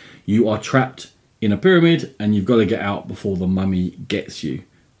case, you are trapped in a pyramid, and you've got to get out before the mummy gets you.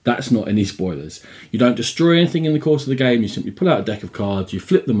 That's not any spoilers. You don't destroy anything in the course of the game. You simply pull out a deck of cards, you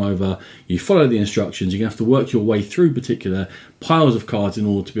flip them over, you follow the instructions. You're going to have to work your way through particular piles of cards in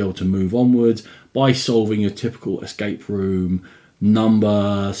order to be able to move onwards by solving your typical escape room,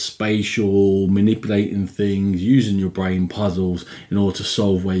 number, spatial, manipulating things, using your brain puzzles in order to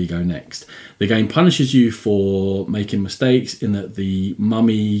solve where you go next. The game punishes you for making mistakes in that the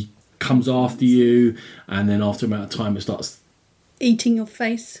mummy comes after you, and then after a amount of time it starts eating your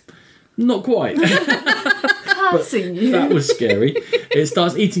face. Not quite. Passing you. That was scary. It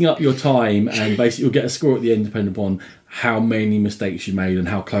starts eating up your time, and basically you'll get a score at the end depending upon how many mistakes you made and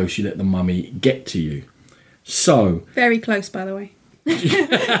how close you let the mummy get to you. So very close, by the way.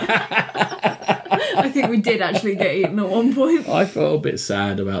 I think we did actually get eaten at one point. I felt a bit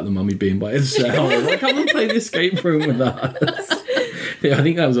sad about the mummy being by herself. Like, come and play the escape room with us. Yeah, I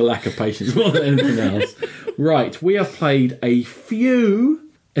think that was a lack of patience more than anything else. Right, we have played a few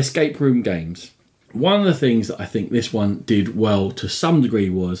escape room games. One of the things that I think this one did well to some degree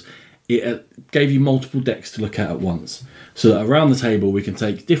was it gave you multiple decks to look at once. So that around the table we can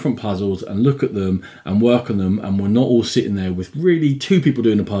take different puzzles and look at them and work on them, and we're not all sitting there with really two people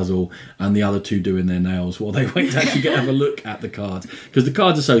doing a puzzle and the other two doing their nails while they wait to actually have a look at the cards. Because the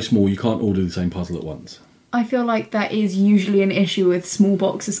cards are so small, you can't all do the same puzzle at once. I feel like that is usually an issue with small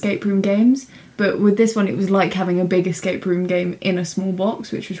box escape room games, but with this one it was like having a big escape room game in a small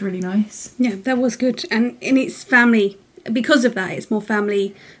box, which was really nice. Yeah, that was good. And it's family. Because of that, it's more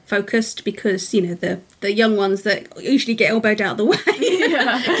family focused, because, the young ones that usually get elbowed out of the way.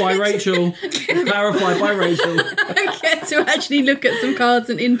 Yeah. By Rachel. Clarified by Rachel. Get to actually look at some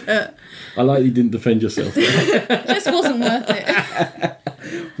cards and input. I like you didn't defend yourself there. Just wasn't worth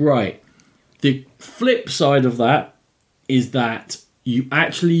it. Right. The flip side of that is that you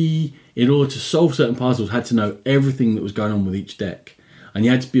actually, in order to solve certain puzzles, had to know everything that was going on with each deck. And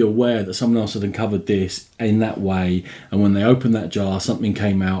you had to be aware that someone else had uncovered this in that way, and when they opened that jar, something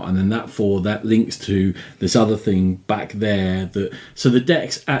came out, and then that links to this other thing back there. So the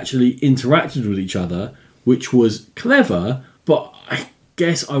decks actually interacted with each other, which was clever, but I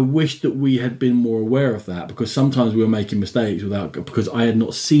guess I wish that we had been more aware of that, because sometimes we were making mistakes because I had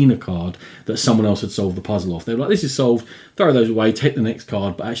not seen a card that someone else had solved the puzzle off. They were like, this is solved, throw those away, take the next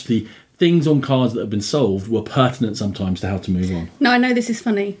card. But actually, things on cards that have been solved were pertinent sometimes to how to move on. No, I know this is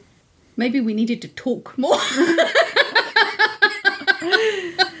funny. Maybe we needed to talk more.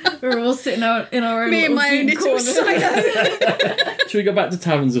 We're all sitting out in our own Me and my own little silo. Should we go back to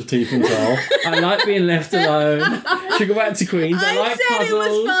Taverns of Teeth and Tile? I like being left alone. Should we go back to Queens? I like said puzzles.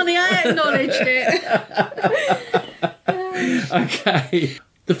 it was funny. I acknowledged it. Okay.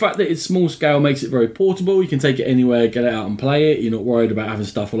 The fact that it's small scale makes it very portable. You can take it anywhere, get it out and play it. You're not worried about having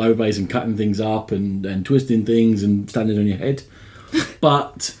stuff all over the place and cutting things up and twisting things and standing on your head.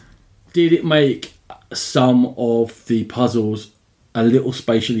 But did it make some of the puzzles a little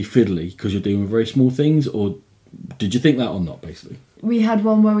spatially fiddly because you're dealing with very small things, or did you think that or not, basically? We had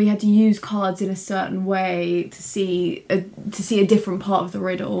one where we had to use cards in a certain way to see a different part of the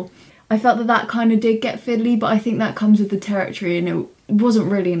riddle. I felt that kind of did get fiddly, but I think that comes with the territory, and it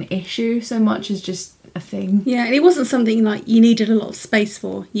wasn't really an issue so much as just a thing. Yeah, and it wasn't something like you needed a lot of space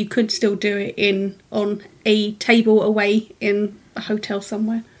for. You could still do it on a table away in a hotel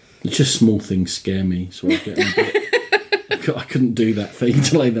somewhere. It's just small things scare me, so I couldn't do that thing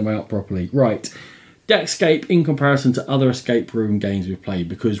to lay them out properly. Right. Deckscape in comparison to other escape room games we've played,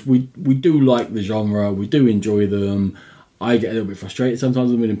 because we do like the genre, we do enjoy them. I get a little bit frustrated sometimes,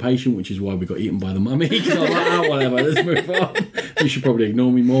 I'm a bit impatient, which is why we got eaten by the mummy, because I'm like, oh, whatever, let's move on. You should probably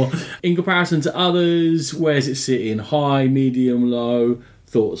ignore me more. In comparison to others, where's it sitting? High, medium, low?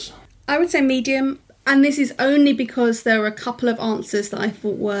 Thoughts? I would say medium, and this is only because there were a couple of answers that I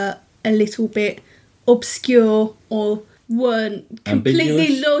thought were a little bit obscure or weren't completely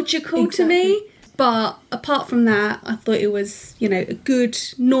ambiguous, logical to me. But apart from that, I thought it was, a good,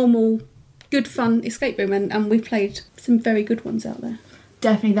 normal, good fun escape room, and we played some very good ones out there.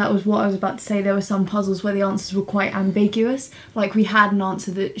 Definitely, that was what I was about to say. There were some puzzles where the answers were quite ambiguous. Like, we had an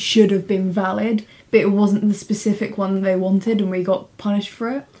answer that should have been valid, but it wasn't the specific one they wanted, and we got punished for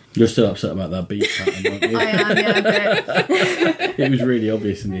it. You're still upset about that beat pattern, aren't you? I am, yeah, a bit. It was really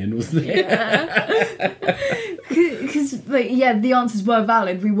obvious in the end, wasn't it? Yeah. Because, the answers were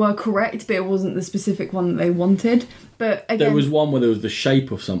valid. We were correct, but it wasn't the specific one that they wanted. But again, there was one where there was the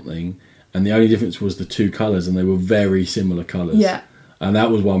shape of something, and the only difference was the two colours, and they were very similar colours. Yeah. And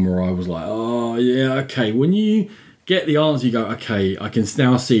that was one where I was like, oh, yeah, okay. When you get the answer, you go, okay, I can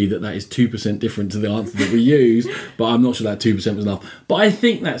now see that is 2% different to the answer that we used, but I'm not sure that 2% was enough. But I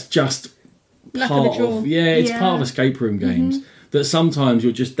think that's just part of it's part of escape room games. Mm-hmm. That sometimes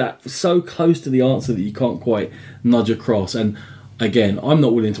you're just so close to the answer that you can't quite nudge across. And again, I'm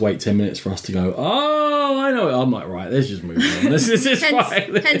not willing to wait 10 minutes for us to go, oh, I know it. I'm like, right, let's just move on. This is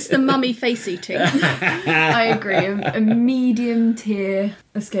fine. Hence the mummy face eating. I agree. A medium tier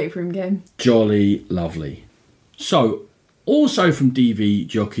escape room game. Jolly lovely. So, also from DV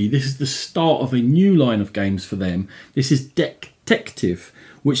Jockey, this is the start of a new line of games for them. This is Detective,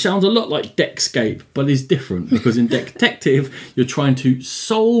 which sounds a lot like Deckscape, but is different, because in Detective, you're trying to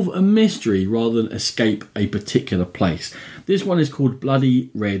solve a mystery rather than escape a particular place. This one is called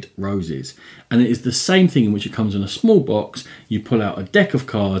Bloody Red Roses, and it is the same thing, in which it comes in a small box. You pull out a deck of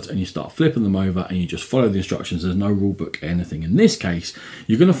cards and you start flipping them over, and you just follow the instructions. There's no rule book, anything. In this case,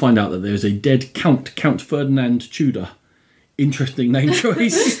 you're going to find out that there's a dead Count Ferdinand Tudor. Interesting name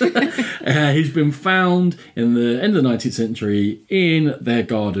choice. He's been found in the end of the 19th century in their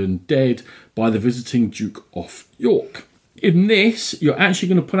garden, dead, by the visiting Duke of York. In this, you're actually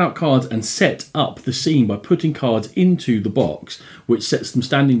going to put out cards and set up the scene by putting cards into the box, which sets them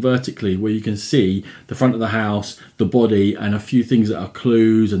standing vertically, where you can see the front of the house, the body, and a few things that are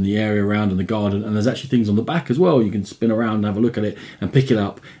clues, and the area around in the garden. And there's actually things on the back as well. You can spin around and have a look at it and pick it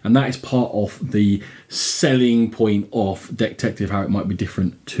up. And that is part of the selling point of Detective, how it might be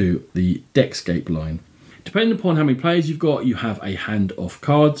different to the Deckscape line. Depending upon how many players you've got, you have a hand of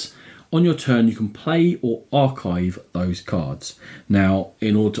cards. On your turn, you can play or archive those cards. Now,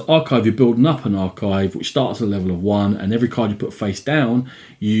 in order to archive, you're building up an archive, which starts at a level of 1, and every card you put face down,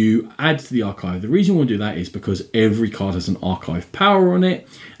 you add to the archive. The reason we want to do that is because every card has an archive power on it,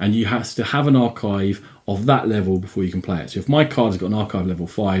 and you have to have an archive of that level before you can play it. So if my card has got an archive level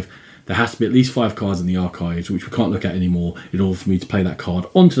 5, there has to be at least 5 cards in the archives, which we can't look at anymore, in order for me to play that card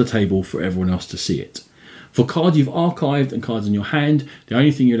onto the table for everyone else to see it. For cards you've archived and cards in your hand, the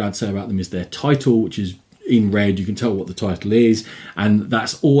only thing you're allowed to say about them is their title, which is in red. You can tell what the title is, and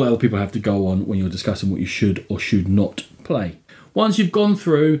that's all other people have to go on when you're discussing what you should or should not play. Once you've gone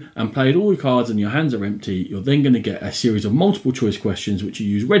through and played all your cards and your hands are empty, you're then going to get a series of multiple choice questions which you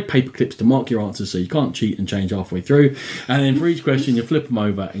use red paper clips to mark your answers so you can't cheat and change halfway through. And then for each question you flip them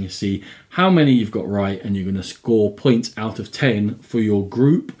over and you see how many you've got right, and you're going to score points out of 10 for your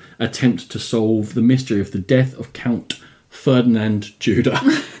group attempt to solve the mystery of the death of Count Ferdinand Judah.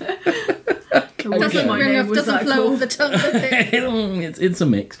 Doesn't flow off the tongue, does it? It's a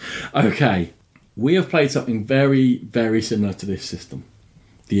mix. Okay. We have played something very, very similar to this system.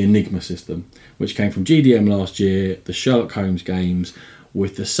 The Enigma system, which came from GDM last year, the Sherlock Holmes games,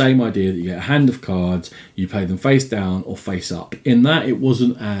 with the same idea that you get a hand of cards, you play them face down or face up. In that, it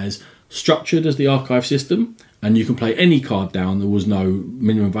wasn't as structured as the archive system, and you can play any card down. There was no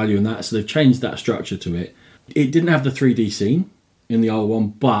minimum value in that, so they've changed that structure to it. It didn't have the 3D scene in the other one,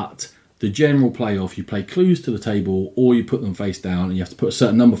 but the general play-off, you play clues to the table or you put them face down, and you have to put a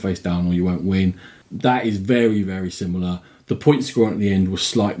certain number face down or you won't win. That is very, very similar. The point scoring at the end was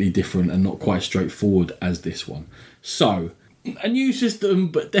slightly different and not quite straightforward as this one. So, a new system,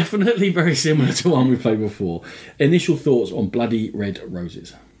 but definitely very similar to one we played before. Initial thoughts on Bloody Red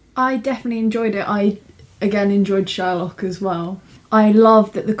Roses? I definitely enjoyed it. I, again, enjoyed Sherlock as well. I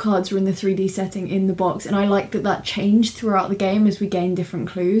love that the cards were in the 3D setting in the box, and I like that changed throughout the game as we gained different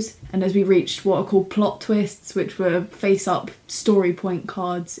clues and as we reached what are called plot twists, which were face-up story point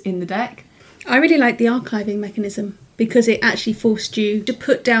cards in the deck. I really like the archiving mechanism because it actually forced you to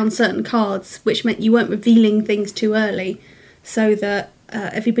put down certain cards, which meant you weren't revealing things too early, so that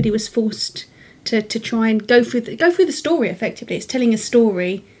everybody was forced to try and go through the story effectively. It's telling a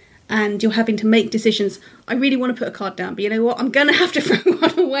story, and you're having to make decisions. I really want to put a card down, but you know what? I'm going to have to throw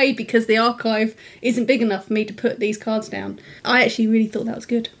one away because the archive isn't big enough for me to put these cards down. I actually really thought that was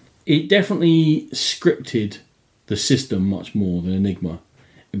good. It definitely scripted the system much more than Enigma,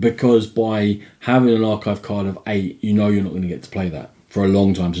 because by having an archive card of 8, you know you're not going to get to play that for a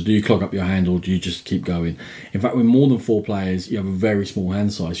long time. So do you clog up your hand or do you just keep going? In fact, with more than 4 players, you have a very small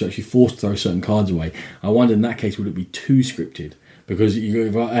hand size. You're actually forced to throw certain cards away. I wonder in that case, would it be too scripted? Because I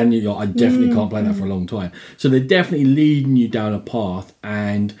definitely can't play that for a long time. So they're definitely leading you down a path,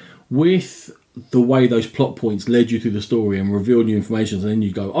 and with the way those plot points led you through the story and revealed new information, and then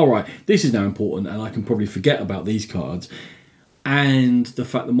you go, all right, this is now important, and I can probably forget about these cards. And the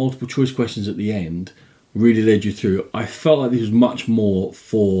fact that multiple choice questions at the end really led you through. I felt like this was much more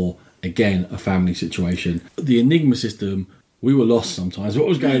for, again, a family situation. The Enigma system, we were lost sometimes. What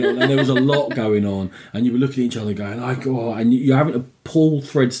was going on? And there was a lot going on. And you were looking at each other going, oh, God. And you're having to pull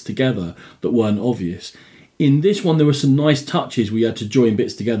threads together that weren't obvious. In this one, there were some nice touches. We had to join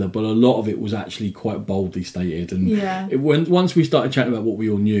bits together, but a lot of it was actually quite boldly stated. And once we started chatting about what we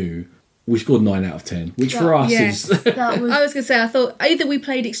all knew, we scored 9 out of 10, which for us is... I was going to say, I thought either we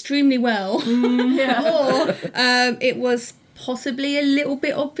played extremely well or it was possibly a little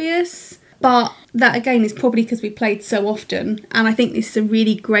bit obvious. But that, again, is probably because we played so often. And I think this is a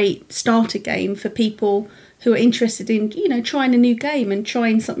really great starter game for people who are interested in, you know, trying a new game and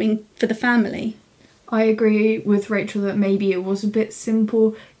trying something for the family. I agree with Rachel that maybe it was a bit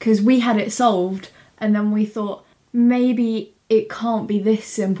simple because we had it solved and then we thought maybe it can't be this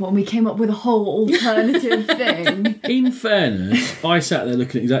simple, and we came up with a whole alternative thing. In fairness, I sat there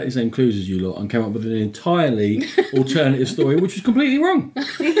looking at exactly the same clues as you lot and came up with an entirely alternative story, which was completely wrong.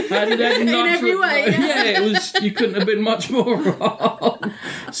 In every way. Yeah, it was. You couldn't have been much more wrong.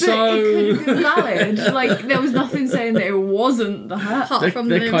 But it could have been valid. Like, there was nothing saying that it wasn't that. Apart from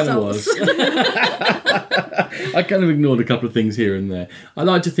the results. I kind of ignored a couple of things here and there. I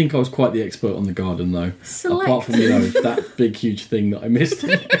like to think I was quite the expert on the garden, though. Apart from, that big, huge thing that I missed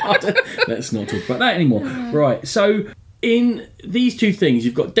in the garden. Let's not talk about that anymore. Right, so in these two things,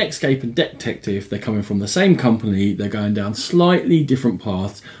 you've got Deckscape and Deck Detective. They're coming from the same company. They're going down slightly different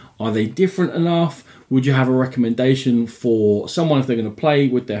paths. Are they different enough? Would you have a recommendation for someone if they're going to play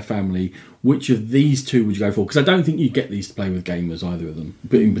with their family? Which of these two would you go for? Because I don't think you get these to play with gamers, either of them,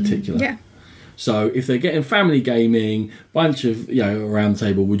 but in particular. Yeah. So if they're getting family gaming, bunch of, around the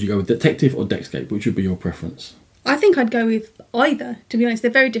table, would you go with Detective or Deckscape? Which would be your preference? I think I'd go with either, to be honest. They're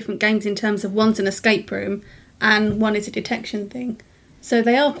very different games in terms of one's an escape room and one is a detection thing. So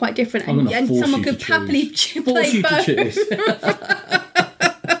they are quite different, and someone could happily play both.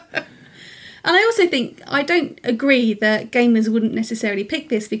 And I also think, I don't agree that gamers wouldn't necessarily pick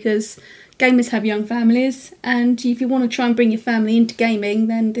this, because gamers have young families, and if you want to try and bring your family into gaming,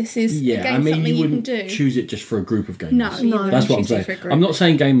 then this is something you can do. Choose it just for a group of gamers. No, that's what I'm saying. I'm not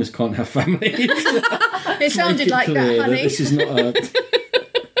saying gamers can't have families. It sounded like that, honey. That this is not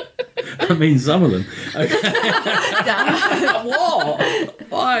I mean, some of them. Okay. What?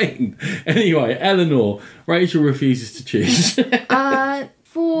 fine. Anyway, Eleanor, Rachel refuses to choose.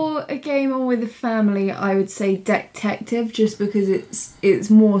 For a game on with a family, I would say Detective, just because it's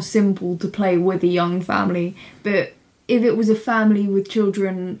more simple to play with a young family. But if it was a family with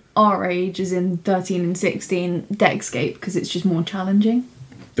children our age, as in 13 and 16, Deckscape, because it's just more challenging.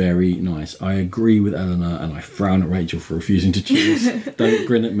 Very nice. I agree with Eleanor, and I frown at Rachel for refusing to choose. Don't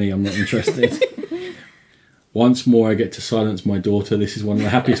grin at me, I'm not interested. Once more, I get to silence my daughter. This is one of the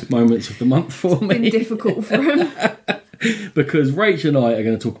happiest moments of the month for me. It's been difficult for him. Because Rachel and I are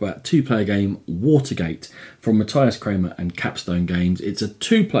going to talk about two-player game Watergate from Matthias Kramer and Capstone Games. It's a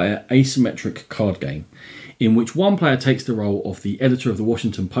two-player asymmetric card game in which one player takes the role of the editor of the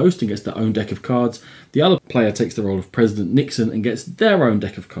Washington Post and gets their own deck of cards. The other player takes the role of President Nixon and gets their own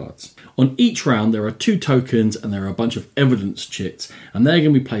deck of cards. On each round, there are 2 tokens and there are a bunch of evidence chits, and they're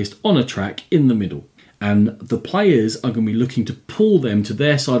going to be placed on a track in the middle. And the players are going to be looking to pull them to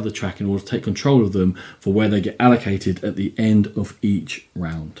their side of the track in order to take control of them for where they get allocated at the end of each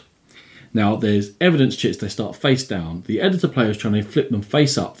round. Now, there's evidence chits, they start face down. The editor player is trying to flip them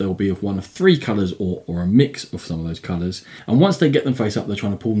face up. They'll be of one of 3 colours or a mix of some of those colours. And once they get them face up, they're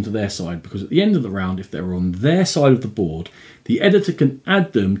trying to pull them to their side, because at the end of the round, if they're on their side of the board, the editor can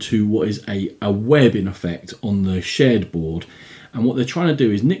add them to what is a web, in effect, on the shared board. And what they're trying to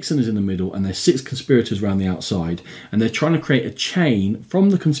do is Nixon is in the middle and there's 6 conspirators around the outside, and they're trying to create a chain from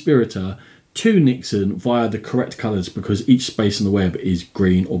the conspirator to Nixon via the correct colours, because each space in the web is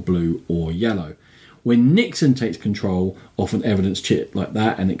green or blue or yellow. When Nixon takes control of an evidence chit like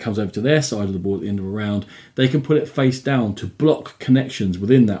that and it comes over to their side of the board at the end of a round, they can put it face down to block connections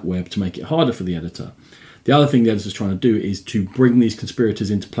within that web to make it harder for the editor. The other thing the editor's trying to do is to bring these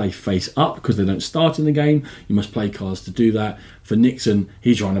conspirators into play face up, because they don't start in the game. You must play cards to do that. For Nixon,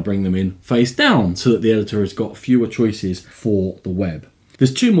 he's trying to bring them in face down so that the editor has got fewer choices for the web.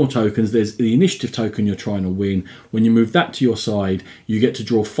 There's 2 more tokens. There's the initiative token you're trying to win. When you move that to your side, you get to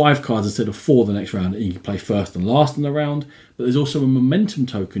draw 5 cards instead of 4 the next round, and you can play first and last in the round. But there's also a momentum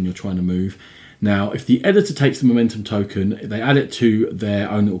token you're trying to move. Now, if the editor takes the momentum token, they add it to their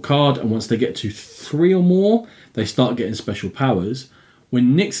own little card, and once they get to 3 or more, they start getting special powers.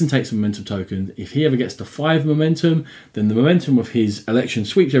 When Nixon takes a momentum token, if he ever gets to 5 momentum, then the momentum of his election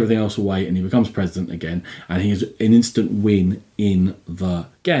sweeps everything else away and he becomes president again, and he has an instant win in the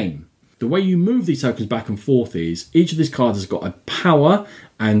game. The way you move these tokens back and forth is each of these cards has got a power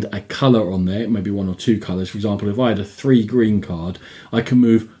and a colour on there, maybe 1 or 2 colours. For example, if I had a 3 green card, I can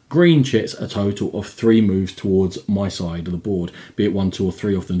move green chits a total of 3 moves towards my side of the board, be it 1, 2 or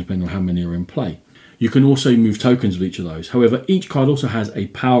 3 of them, depending on how many are in play. You can also move tokens with each of those. However, each card also has a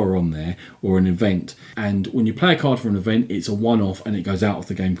power on there or an event. And when you play a card for an event, it's a one-off and it goes out of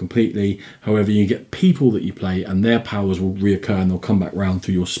the game completely. However, you get people that you play and their powers will reoccur and they'll come back round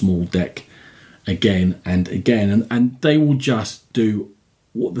through your small deck again and again. And they will just do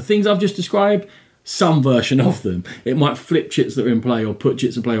what the things I've just described, some version of them. It might flip chits that are in play, or put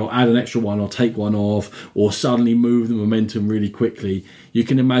chits in play, or add an extra one, or take one off, or suddenly move the momentum really quickly. You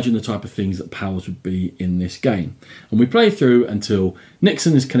can imagine the type of things that powers would be in this game. And we play through until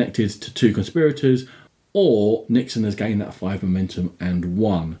Nixon is connected to 2 conspirators, or Nixon has gained that 5 momentum and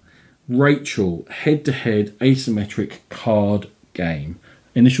won. Rachel, head-to-head asymmetric card game.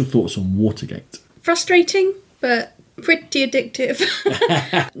 Initial thoughts on Watergate? Frustrating, but pretty addictive.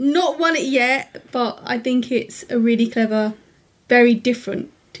 Not won it yet, but I think it's a really clever, very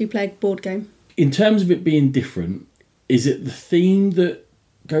different 2-player board game. In terms of it being different, is it the theme that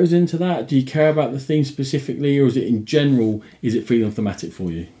goes into that? Do you care about the theme specifically, or is it in general, is it feeling thematic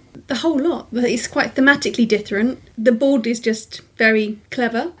for you? The whole lot, but it's quite thematically different. The board is just very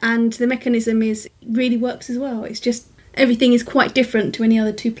clever, and the mechanism really works as well. It's just everything is quite different to any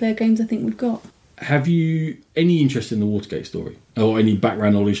other 2-player games I think we've got. Have you any interest in the Watergate story? Or any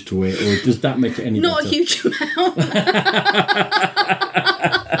background knowledge to it? Or does that make it any Not better? a huge amount.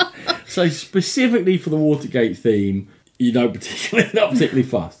 So specifically for the Watergate theme, you're not particularly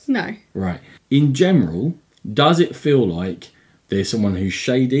fussed? No. Right. In general, does it feel like there's someone who's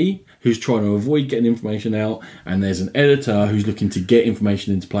shady, who's trying to avoid getting information out, and there's an editor who's looking to get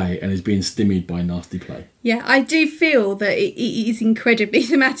information into play and is being stymied by nasty play? Yeah, I do feel that it is incredibly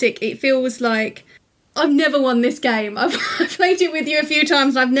thematic. It feels like I've never won this game. I've played it with you a few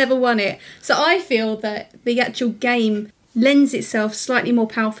times and I've never won it. So I feel that the actual game lends itself slightly more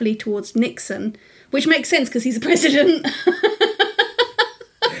powerfully towards Nixon, which makes sense because he's the president.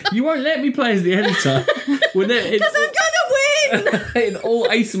 You won't let me play as the editor. Because I'm going to win! In all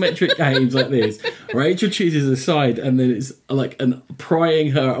asymmetric games like this, Rachel chooses a side, and then it's like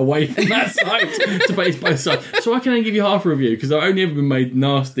prying her away from that side to face both sides. So I can only give you half a review because I've only ever been made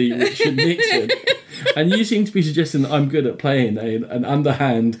nasty Richard Nixon. And you seem to be suggesting that I'm good at playing an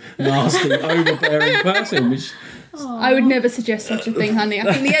underhand, nasty, overbearing person, which... I would never suggest such a thing, honey.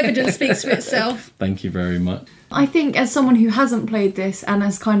 I think the evidence speaks for itself. Thank you very much. I think as someone who hasn't played this and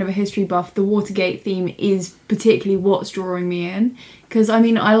as kind of a history buff, the Watergate theme is particularly what's drawing me in. Because, I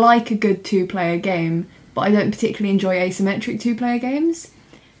mean, I like a good two-player game, but I don't particularly enjoy asymmetric two-player games.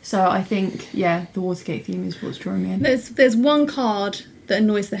 So I think, yeah, the Watergate theme is what's drawing me in. There's one card that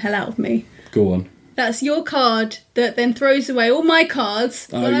annoys the hell out of me. Go on. That's your card that then throws away all my cards.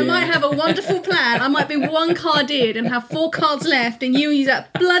 When I might have a wonderful plan, I might be one card in and have 4 cards left, and you use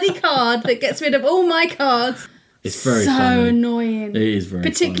that bloody card that gets rid of all my cards. It's very so funny. annoying. It is very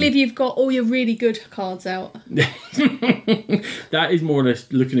Particularly if you've got all your really good cards out. That is more or less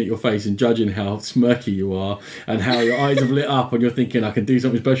looking at your face and judging how smirky you are and how your eyes have lit up and you're thinking, I can do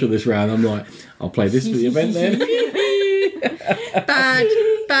something special this round. I'm like, I'll play this for the event then.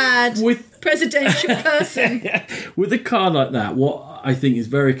 Bad. With presidential person. With a card like that, what I think is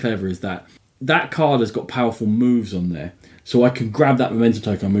very clever is that card has got powerful moves on there. So I can grab that momentum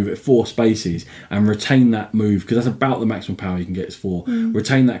token and move it 4 spaces and retain that move, because that's about the maximum power you can get is 4.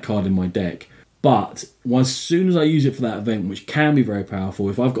 Retain that card in my deck. But as soon as I use it for that event, which can be very powerful,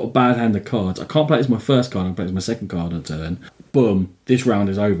 if I've got a bad hand of cards, I can't play it as my first card, I can play it as my second card on turn. Boom, this round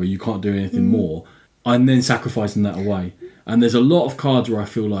is over, you can't do anything more. I'm then sacrificing that away. And there's a lot of cards where I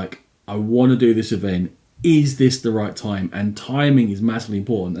feel like, I want to do this event. Is this the right time? And timing is massively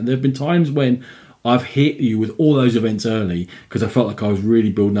important. And there have been times when I've hit you with all those events early because I felt like I was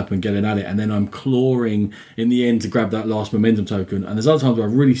really building up and getting at it, and then I'm clawing in the end to grab that last momentum token. And there's other times where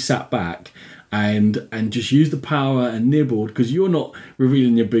I've really sat back and just used the power and nibbled, because you're not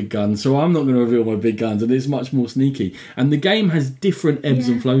revealing your big guns, so I'm not going to reveal my big guns, and it's much more sneaky. And the game has different ebbs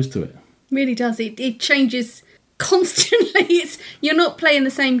and flows to it. Really does. It changes constantly. You're not playing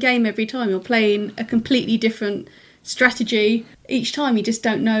the same game every time. You're playing a completely different strategy each time. You just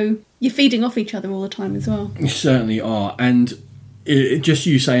don't know. You're feeding off each other all the time as well. You certainly are. And just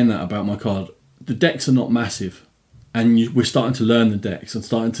you saying that about my card, the decks are not massive, and we're starting to learn the decks and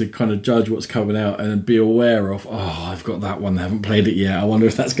starting to kind of judge what's coming out and be aware of, I've got that one, I haven't played it yet, I wonder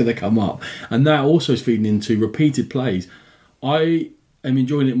if that's going to come up. And that also is feeding into repeated plays. I am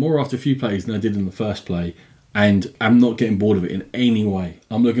enjoying it more after a few plays than I did in the first play, and I'm not getting bored of it in any way.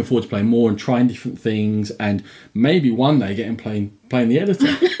 I'm looking forward to playing more and trying different things, and maybe one day playing the editor.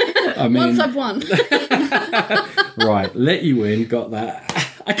 I mean, once I've won. Right, let you win, got that.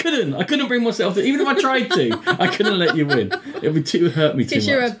 I couldn't bring myself to, even if I tried to, I couldn't let you win. It would hurt me too much. Because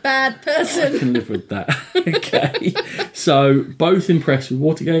you're a bad person. I can live with that. Okay. So, both impressed with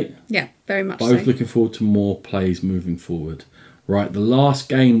Watergate? Yeah, very much Both looking forward to more plays moving forward. Right, the last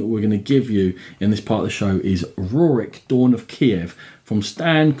game that we're going to give you in this part of the show is Rurik, Dawn of Kiev, from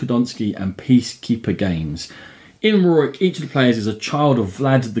Stan Kudonsky and Peacekeeper Games. In Rurik, each of the players is a child of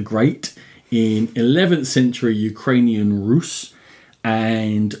Vlad the Great in 11th century Ukrainian Rus,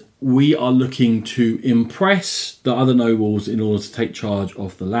 and we are looking to impress the other nobles in order to take charge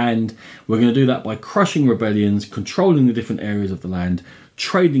of the land. We're going to do that by crushing rebellions, controlling the different areas of the land,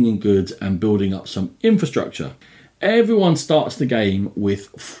 trading in goods, and building up some infrastructure. Everyone starts the game with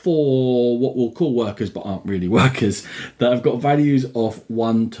 4 what we'll call workers, but aren't really workers, that have got values of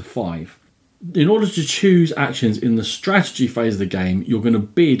 1 to 5. In order to choose actions in the strategy phase of the game, you're going to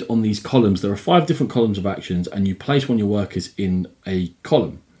bid on these columns. There are 5 different columns of actions, and you place one of your workers in a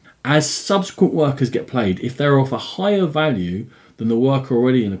column. As subsequent workers get played, if they're of a higher value than the worker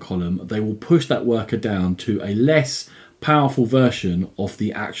already in a column, they will push that worker down to a less powerful version of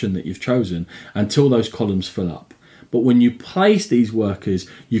the action that you've chosen until those columns fill up. But when you place these workers,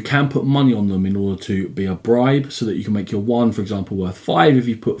 you can put money on them in order to be a bribe, so that you can make your 1, for example, worth 5 if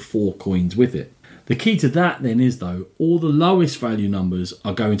you put 4 coins with it. The key to that then is, though, all the lowest value numbers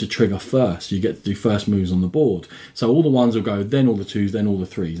are going to trigger first. You get to do first moves on the board. So all the 1s will go, then all the 2s, then all the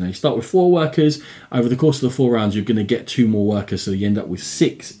 3s. Now you start with 4 workers. Over the course of the 4 rounds, you're going to get 2 more workers, so you end up with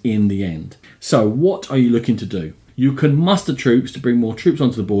 6 in the end. So what are you looking to do? You can muster troops to bring more troops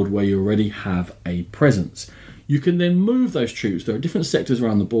onto the board where you already have a presence. You can then move those troops. There are different sectors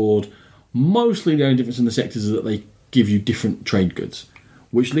around the board. Mostly the only difference in the sectors is that they give you different trade goods,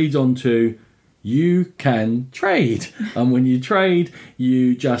 which leads on to you can trade. And when you trade,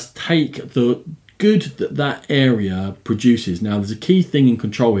 you just take the good that that area produces. Now, there's a key thing in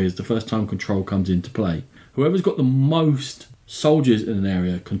control here. Is the first time control comes into play. Whoever's got the most soldiers in an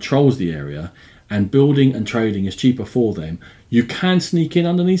area controls the area, and building and trading is cheaper for them. You can sneak in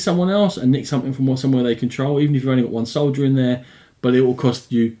underneath someone else and nick something from somewhere they control, even if you've only got one soldier in there, but it will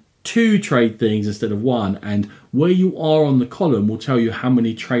cost you 2 trade things instead of 1, and where you are on the column will tell you how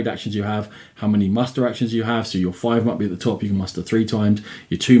many trade actions you have, how many muster actions you have. So your 5 might be at the top, you can muster 3 times,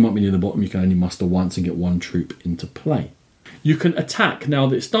 your 2 might be near the bottom, you can only muster once and get 1 troop into play. You can attack. Now,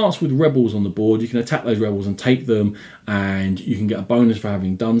 it starts with rebels on the board. You can attack those rebels and take them, and you can get a bonus for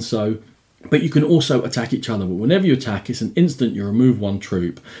having done so. But you can also attack each other. But whenever you attack, it's an instant. You remove 1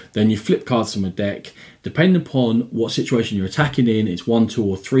 troop. Then you flip cards from a deck. Depending upon what situation you're attacking in, it's 1, 2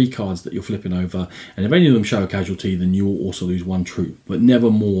 or 3 cards that you're flipping over. And if any of them show a casualty, then you will also lose 1 troop. But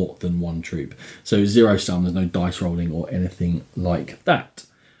never more than 1 troop. So it's 0 sum. There's no dice rolling or anything like that.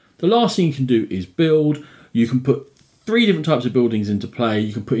 The last thing you can do is build. You can put 3 different types of buildings into play.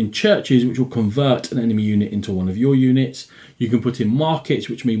 You can put in churches, which will convert an enemy unit into one of your units. You can put in markets,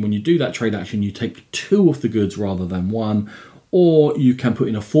 which mean when you do that trade action, you take 2 of the goods rather than 1. Or you can put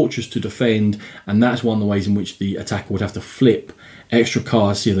in a fortress to defend, and that's one of the ways in which the attacker would have to flip extra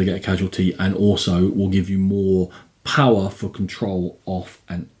cards, see if they get a casualty, and also will give you more power for control of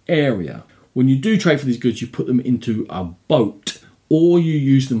an area. When you do trade for these goods, you put them into a boat, or you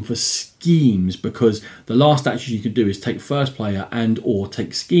use them for schemes, because the last action you can do is take first player and or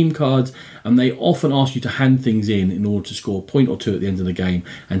take scheme cards, and they often ask you to hand things in order to score a point or 2 at the end of the game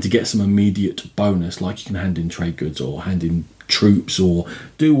and to get some immediate bonus, like you can hand in trade goods or hand in troops or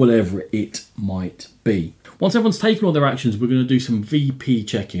do whatever it might be. Once everyone's taken all their actions, we're going to do some VP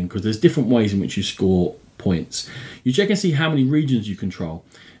checking, because there's different ways in which you score points. You check and see how many regions you control.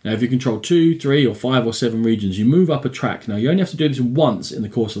 Now, if you control 2, 3, or 5 or 7 regions, you move up a track. Now, you only have to do this once in the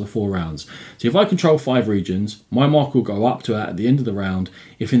course of the 4 rounds. So if I control 5 regions, my mark will go up to that at the end of the round.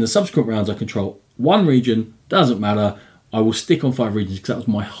 If in the subsequent rounds I control 1 region, doesn't matter. I will stick on 5 regions because that was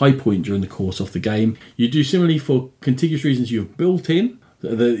my high point during the course of the game. You do similarly for contiguous regions you've built in.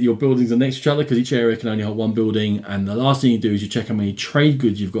 Your buildings are next to each other because each area can only hold 1 building, and the last thing you do is you check how many trade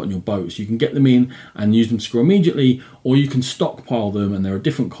goods you've got on your boats. You can get them in and use them to score immediately, or you can stockpile them, and there are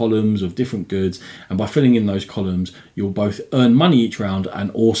different columns of different goods, and by filling in those columns you'll both earn money each round,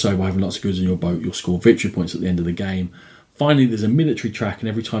 and also by having lots of goods on your boat you'll score victory points at the end of the game. Finally, there's a military track, and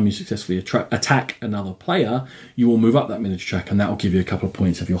every time you successfully attack another player, you will move up that military track, and that will give you a couple of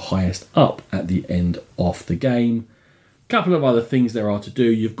points of your highest up at the end of the game. Couple of other things there are to do.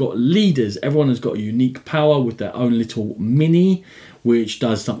 You've got leaders. Everyone has got a unique power with their own little mini, which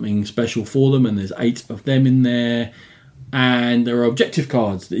does something special for them, and there's 8 of them in there. And there are objective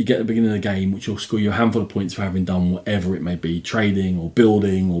cards that you get at the beginning of the game, which will score you a handful of points for having done whatever it may be, trading or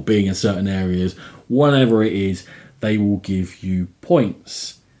building or being in certain areas. Whatever it is, they will give you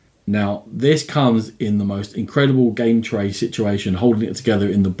points. Now, this comes in the most incredible game tray situation, holding it together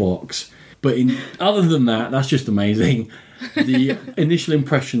in the box. But other than that, that's just amazing. The initial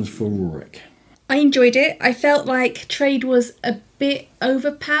impressions for Rurik. I enjoyed it. I felt like trade was a bit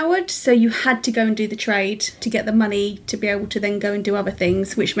overpowered, so you had to go and do the trade to get the money to be able to then go and do other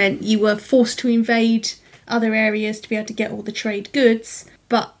things, which meant you were forced to invade other areas to be able to get all the trade goods.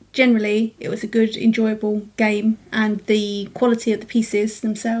 But generally, it was a good, enjoyable game, and the quality of the pieces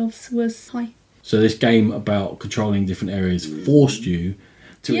themselves was high. So this game about controlling different areas forced you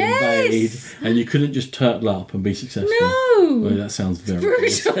to invade, and you couldn't just turtle up and be successful. No! Well, that sounds very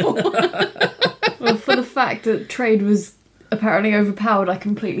brutal. Well, for the fact that trade was apparently overpowered, I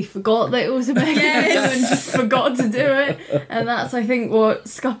completely forgot that it was a mechanism and just forgot to do it. And that's, I think, what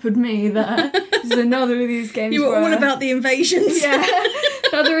scuppered me there. This is another of these games You were all about the invasions. Yeah.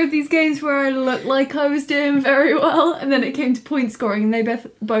 Another of these games where I looked like I was doing very well, and then it came to point scoring, and they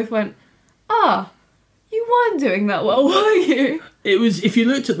both went, you weren't doing that well, were you? It was, if you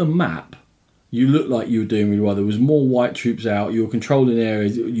looked at the map, you looked like you were doing really well. There was more white troops out, you were controlling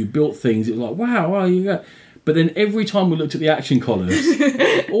areas, you built things, it was like, wow, you go. But then every time we looked at the action columns,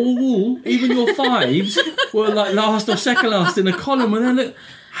 even your 5s were like last or second last in a column, and then look,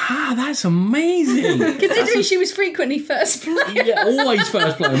 that's amazing. Considering she was frequently first player. Yeah, always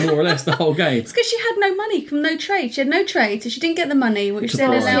first player, more or less, the whole game. It's because she had no money from no trade. She had no trade, so she didn't get the money, which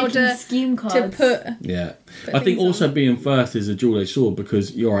then allowed her scheme cards to put... Yeah. I think also being first is a dual-edged sword,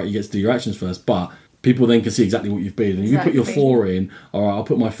 because you're right, you get to do your actions first, but people then can see exactly what you've bid. And if you put your 4 in, all right, I'll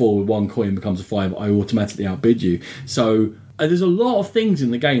put my 4 with 1 coin, becomes a 5, I automatically outbid you. So there's a lot of things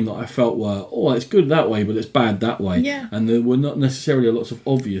in the game that I felt were, it's good that way, but it's bad that way. Yeah. And there were not necessarily lots of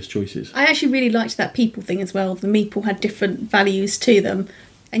obvious choices. I actually really liked that people thing as well. The meeple had different values to them,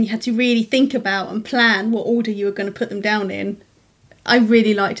 and you had to really think about and plan what order you were going to put them down in. I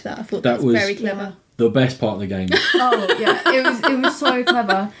really liked that. I thought that was very clever. the best part of the game. Oh yeah, it was so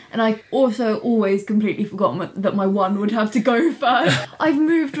clever, and I also always completely forgot that my one would have to go first. I've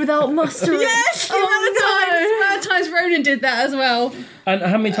moved without mustering. Yes, the amount of times Ronan did that as well. And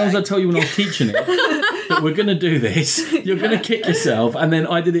how many times I tell you when I was teaching it that we're going to do this, you're going to kick yourself, and then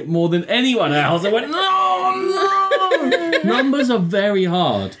I did it more than anyone else. I went, no! Numbers are very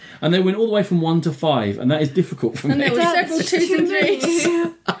hard, and they went all the way from 1 to 5, and that is difficult for me. And there were several 2s and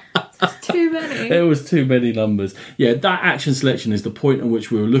 3s. Too many. There was too many numbers. Yeah, that action selection is the point at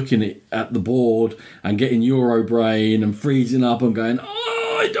which we were looking at the board and getting Euro brain and freezing up and going,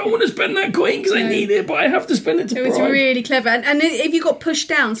 I don't want to spend that coin because I need it, but I have to spend it to bribe. It was really clever. And if you got pushed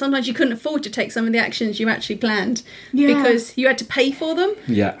down, sometimes you couldn't afford to take some of the actions you actually planned because you had to pay for them.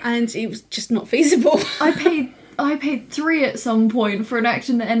 Yeah. And it was just not feasible. I paid 3 at some point for an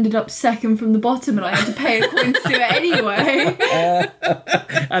action that ended up second from the bottom, and I had to pay a coin to do it anyway.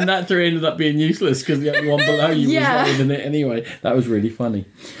 And that 3 ended up being useless because the only one below you was lower than it anyway. That was really funny.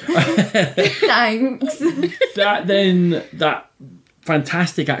 Thanks. That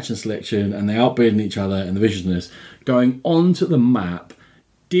fantastic action selection and they outbidding each other and the viciousness going onto the map.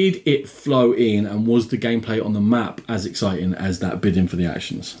 Did it flow in, and was the gameplay on the map as exciting as that bidding for the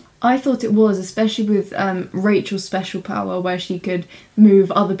actions? I thought it was, especially with Rachel's special power where she could move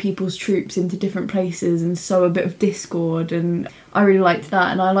other people's troops into different places and sow a bit of discord, and I really liked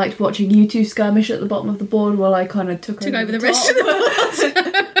that, and I liked watching you two skirmish at the bottom of the board while I kind of took over the rest of the board.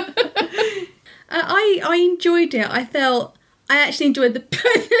 I enjoyed it. I actually enjoyed the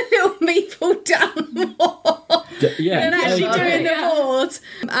little meeple down more than actually doing the board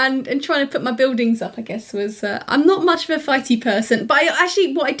and trying to put my buildings up. I guess was I'm not much of a fighty person, but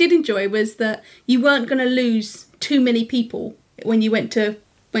what I did enjoy was that you weren't going to lose too many people when you went to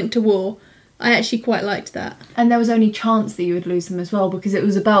war. I actually quite liked that. And there was only chance that you would lose them as well because it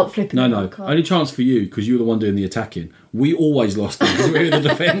was about flipping. No, only chance for you because you were the one doing the attacking. We always lost them because we were the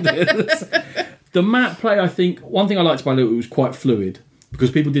defenders. The map play, I think, one thing I liked about it was quite fluid because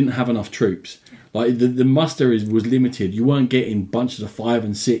people didn't have enough troops. Like the muster was limited. You weren't getting bunches of 5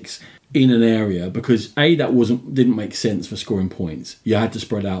 and 6 in an area because that didn't make sense for scoring points. You had to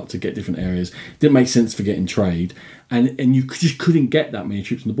spread out to get different areas. Didn't make sense for getting trade, and you just couldn't get that many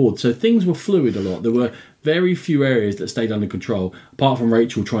troops on the board. So things were fluid a lot. There were very few areas that stayed under control, apart from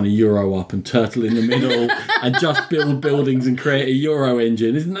Rachel trying to Euro up and turtle in the middle and just build buildings and create a Euro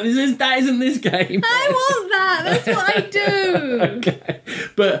engine. That isn't this game. I want that. That's what I do. Okay.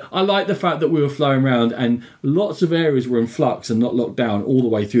 But I like the fact that we were flowing around and lots of areas were in flux and not locked down all the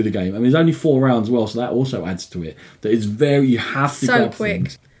way through the game. I mean, there's only 4 rounds as well, so that also adds to it. That it's you have to grab quick.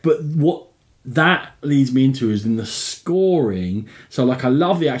 things. But what that leads me into is in the scoring. So, I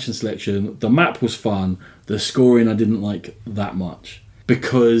love the action selection. The map was fun. The scoring I didn't like that much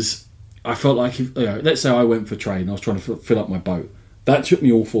because I felt like, let's say I went for trade and I was trying to fill up my boat. That took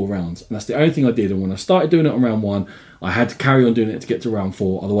me all 4 rounds, and that's the only thing I did. And when I started doing it on round 1, I had to carry on doing it to get to round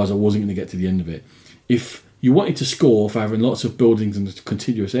 4. Otherwise, I wasn't going to get to the end of it. If you wanted to score for having lots of buildings in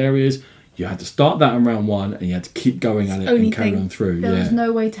contiguous areas, you had to start that in round 1 and you had to keep going at it and carry on through. There was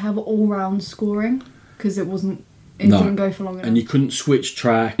no way to have all round scoring because it didn't go for long enough. And you couldn't switch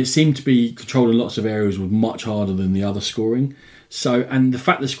track. It seemed to be controlling lots of areas was much harder than the other scoring. So, and the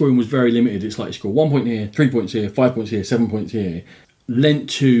fact that scoring was very limited, it's like you score 1 point here, 3 points here, 5 points here, 7 points here, lent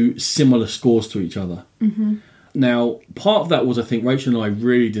to similar scores to each other. Mm-hmm. Now, part of that was I think Rachel and I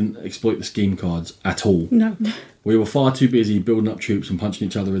really didn't exploit the scheme cards at all. No. We were far too busy building up troops and punching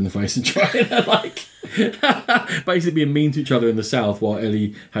each other in the face and trying to basically being mean to each other in the south while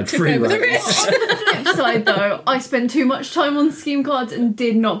Ellie had free ranks. On the flip side though, I spent too much time on scheme cards and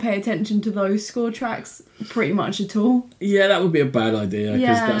did not pay attention to those score tracks pretty much at all. Yeah, that would be a bad idea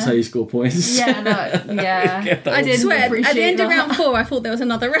because that's how you score points. Yeah, I did swear at the end of round 4 I thought there was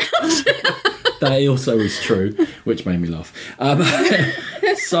another round. That also is true, which made me laugh.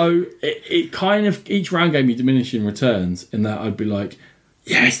 So it kind of, each round gave me diminishing returns in that I'd be like,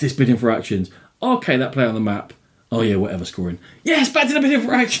 yes, this bidding for actions. Okay, that play on the map. Oh yeah, whatever, scoring. Yes, back to the bidding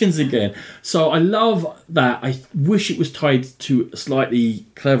for actions again. So I love that. I wish it was tied to a slightly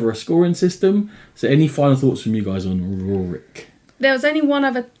cleverer scoring system. So any final thoughts from you guys on Rorik? There was only one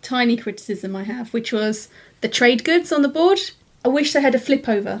other tiny criticism I have, which was the trade goods on the board. I wish they had a flip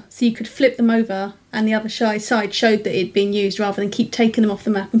over, so you could flip them over and the other side showed that it'd been used rather than keep taking them off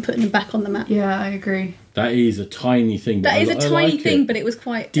the map and putting them back on the map. Yeah, I agree. That is a tiny thing. That is a tiny thing, but it was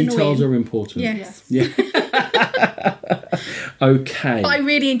quite Details annoying. are important. Yes. Yeah. Okay. But I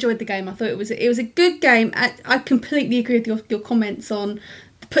really enjoyed the game. I thought it was a good game. I completely agree with your comments on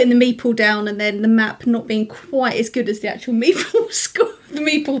putting the meeple down and then the map not being quite as good as the actual meeple score, the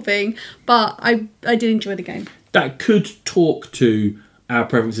meeple thing. But I did enjoy the game. That could talk to our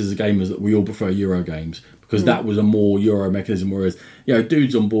preferences as gamers, that we all prefer Euro games, because that was a more Euro mechanism. Whereas,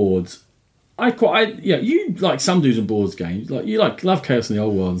 dudes on boards, you like some dudes on boards games. Like you love Chaos in the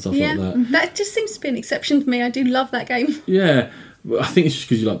Old World and stuff like that. That just seems to be an exception for me. I do love that game. Yeah, I think it's just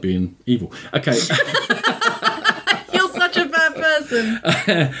because you like being evil. Okay. You're such a bad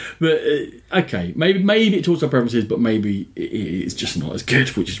person. But okay, maybe it talks our preferences, but maybe it's just not as good,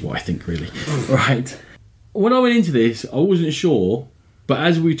 which is what I think, really. Right. When I went into this, I wasn't sure, but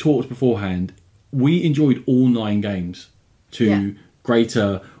as we talked beforehand, we enjoyed all 9 games to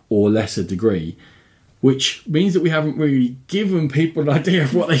greater or lesser degree, which means that we haven't really given people an idea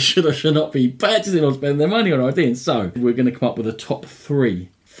of what they should or should not be purchasing or spending their money on, I think. So we're going to come up with a top 3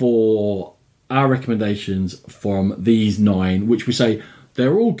 for our recommendations from these 9, which we say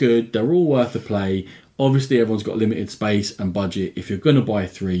they're all good, they're all worth a play. Obviously, everyone's got limited space and budget. If you're going to buy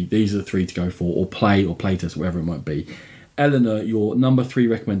 3, these are the 3 to go for, or playtest, whatever it might be. Eleanor, your number 3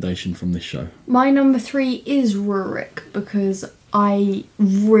 recommendation from this show. My number 3 is Rurik, because I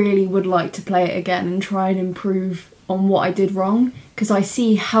really would like to play it again and try and improve on what I did wrong, because I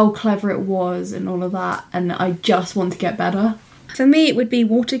see how clever it was and all of that, and I just want to get better. For me, it would be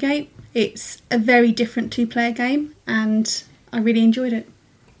Watergate. It's a very different 2-player game, and I really enjoyed it.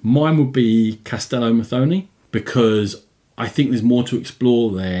 Mine would be Castello Mathoni, because I think there's more to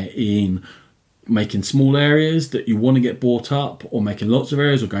explore there in making small areas that you want to get bought up, or making lots of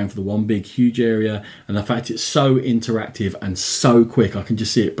areas, or going for the one big huge area. And the fact it's so interactive and so quick, I can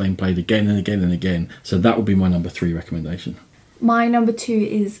just see it being played again and again and again. So that would be my number 3 recommendation. My number 2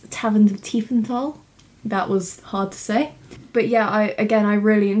 is Taverns of Tiefenthal. That was hard to say. But yeah, I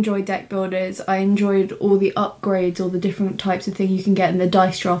really enjoyed deck builders. I enjoyed all the upgrades, all the different types of things you can get, and the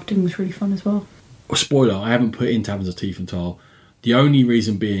dice drafting was really fun as well. Spoiler, I haven't put in Taverns of Tiefenthal. The only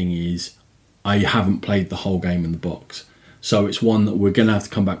reason being is I haven't played the whole game in the box. So it's one that we're going to have to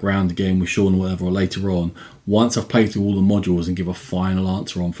come back round again with Sean or whatever, or later on, once I've played through all the modules and give a final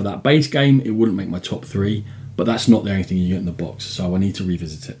answer on. For that base game, it wouldn't make my top 3, but that's not the only thing you get in the box, so I need to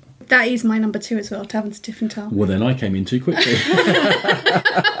revisit it. That is my number 2 as well, Taverns of Tiefenthal. Well, then I came in too quickly.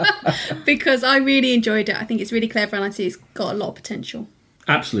 Because I really enjoyed it. I think it's really clever, and I see it's got a lot of potential.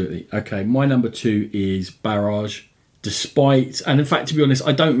 Absolutely. Okay, my number 2 is Barrage. Despite, and in fact, to be honest,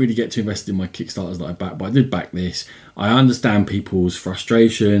 I don't really get too invested in my Kickstarters that I back, but I did back this. I understand people's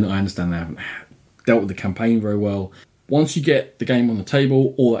frustration. I understand they haven't dealt with the campaign very well. Once you get the game on the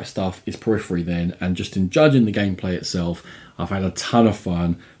table, all that stuff is periphery then, and just in judging the gameplay itself, I've had a ton of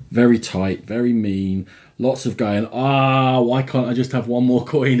fun. Very tight, very mean, lots of going, why can't I just have one more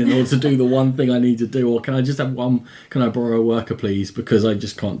coin in order to do the one thing I need to do? Or can I just have one, can I borrow a worker please? Because I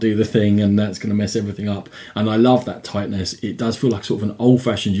just can't do the thing and that's going to mess everything up. And I love that tightness. It does feel like sort of an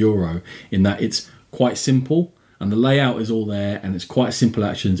old-fashioned Euro in that it's quite simple and the layout is all there and it's quite simple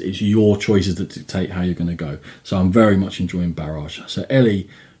actions. It's your choices that dictate how you're going to go. So I'm very much enjoying Barrage. So Ellie,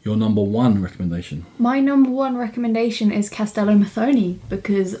 your number 1 recommendation. My number 1 recommendation is Castello Mathoni,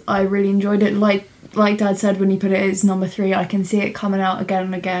 because I really enjoyed it. Like Dad said when he put it as number 3, I can see it coming out again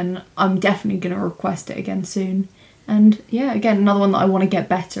and again. I'm definitely going to request it again soon. And yeah, again, another one that I want to get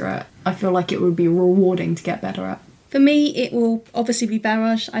better at. I feel like it would be rewarding to get better at. For me, it will obviously be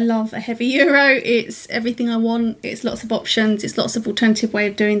Barrage. I love a heavy Euro. It's everything I want. It's lots of options. It's lots of alternative way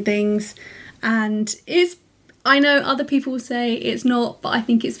of doing things. And I know other people will say it's not, but I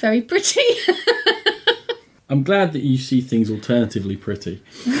think it's very pretty. I'm glad that you see things alternatively pretty.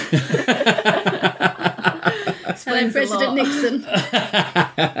 Hello, President Nixon.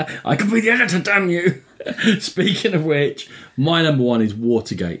 I can be the editor, damn you. Speaking of which, my number 1 is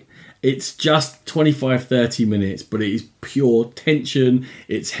Watergate. It's just 25-30 minutes, but it is pure tension.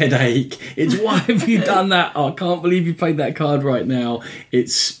 It's headache. It's why have you done that? Oh, I can't believe you played that card right now.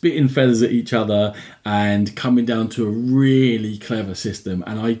 It's spitting feathers at each other and coming down to a really clever system.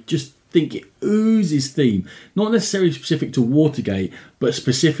 And I just think it oozes theme, not necessarily specific to Watergate, but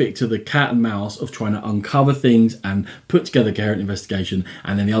specific to the cat and mouse of trying to uncover things and put together a coherent investigation,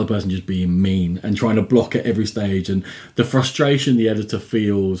 and then the other person just being mean and trying to block at every stage, and the frustration the editor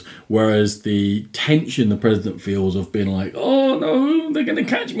feels, whereas the tension the president feels of being like, oh no, they're going to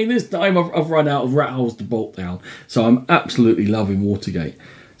catch me this time, I've run out of rat holes to bolt down. So I'm absolutely loving Watergate.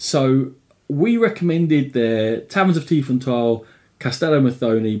 So we recommended their Taverns of Tiefenthal, Castello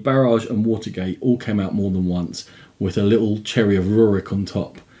Mathoni, Barrage and Watergate all came out more than once, with a little cherry of Rurik on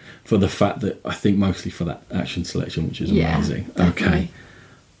top for the fact that I think mostly for that action selection, which is amazing. Definitely. Okay.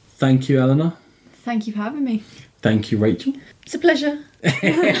 Thank you, Eleanor. Thank you for having me. Thank you, Rachel. It's a pleasure.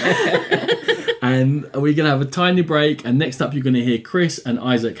 And we're going to have a tiny break. And next up, you're going to hear Chris and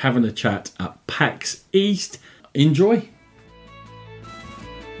Isaac having a chat at PAX East. Enjoy.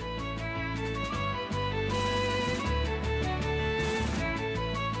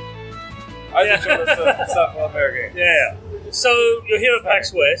 Isaac showed us the stuff on America. Yeah. So you're here at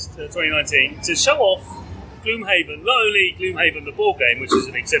PAX West 2019 to show off Gloomhaven, not only Gloomhaven the board game, which is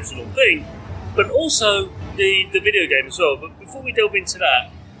an exceptional thing, but also the video game as well. But before we delve into that,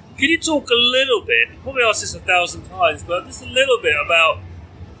 could you talk a little bit, probably asked this 1,000 times, but just a little bit about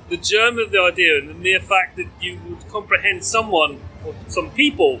the germ of the idea and the mere fact that you would comprehend someone or some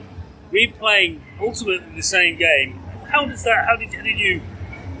people replaying ultimately the same game. How did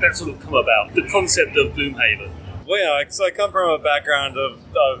that sort of come about, the concept of Gloomhaven? Well, yeah, so I come from a background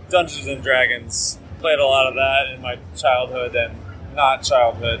of Dungeons and Dragons. Played a lot of that in my childhood and not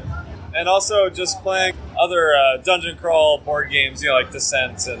childhood. And also just playing other dungeon crawl board games, like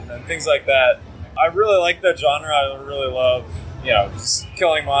Descent and things like that. I really like that genre. I really love, just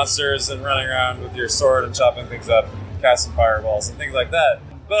killing monsters and running around with your sword and chopping things up, and casting fireballs and things like that.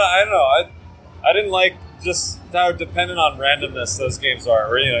 But I don't know, I didn't like just how dependent on randomness those games are,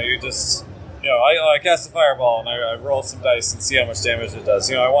 where, you just... I cast a fireball and I roll some dice and see how much damage it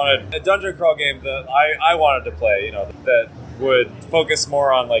does. I wanted a dungeon crawl game that I wanted to play, that would focus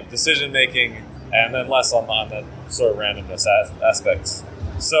more on like decision making and then less on the sort of randomness aspects.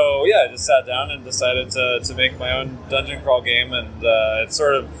 So yeah, I just sat down and decided to make my own dungeon crawl game, and it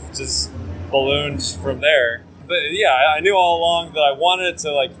sort of just ballooned from there. But yeah, I knew all along that I wanted it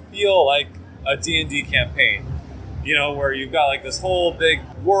to like feel like a D&D campaign. Where you've got like this whole big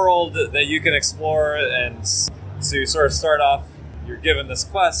world that you can explore, and so you sort of start off, you're given this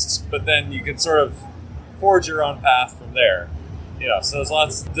quest, but then you can sort of forge your own path from there. So there's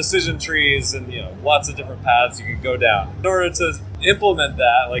lots of decision trees and, lots of different paths you can go down. In order to implement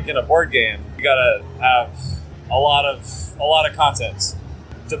that, like in a board game, you gotta have a lot of content,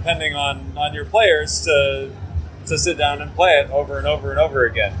 depending on your players to sit down and play it over and over and over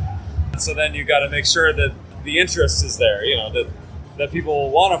again. So then you gotta make sure that the interest is there, that people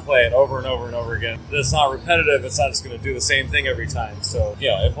want to play it over and over and over again. That it's not repetitive, it's not just going to do the same thing every time. So,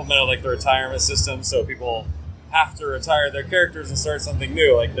 implemented like the retirement system, so people have to retire their characters and start something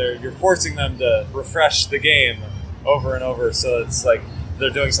new. Like you're forcing them to refresh the game over and over, so it's like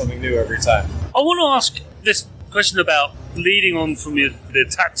they're doing something new every time. I want to ask this question about leading on from the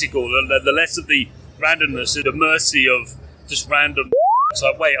tactical, the less of the randomness, the mercy of just random. It's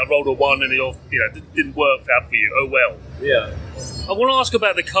like, wait, I rolled a 1 and it didn't work out for you. Oh well. Yeah. I want to ask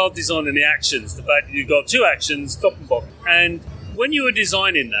about the card design and the actions. The fact that you've got 2 actions, top and bottom. And when you were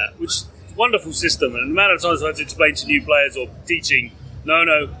designing that, which is a wonderful system, and the amount of times I've had to explain to new players or teaching,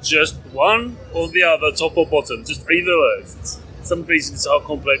 no, just one or the other, top or bottom, just either of those. Some reasons are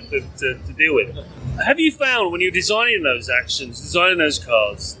complex to deal with. Have you found when you're designing those actions, designing those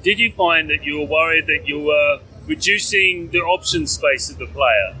cards, did you find that you were worried that you were reducing the option space of the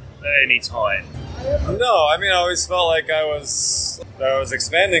player at any time? No, I always felt like I was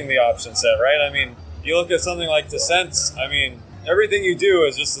expanding the option set, right? You look at something like Descent, everything you do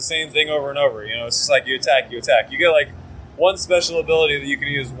is just the same thing over and over. It's just like you attack. You get like one special ability that you can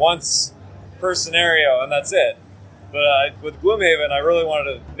use once per scenario, and that's it. But with Gloomhaven, I really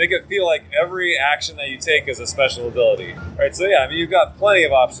wanted to make it feel like every action that you take is a special ability, right? So yeah, you've got plenty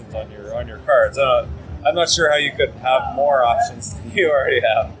of options on your cards. I'm not sure how you could have more options than you already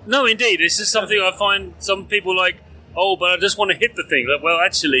have. No, indeed. This is something I find some people like, oh, but I just want to hit the thing. Like, well,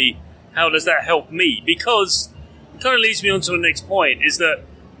 actually, how does that help me? Because it kind of leads me on to the next point, is that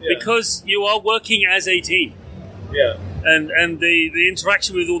because you are working as a team, and the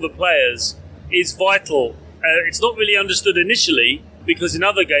interaction with all the players is vital. It's not really understood initially, because in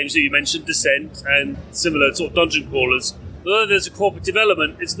other games that you mentioned, Descent and similar sort of dungeon crawlers, although there's a cooperative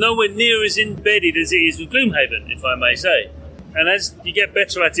element, it's nowhere near as embedded as it is with Gloomhaven, if I may say. And as you get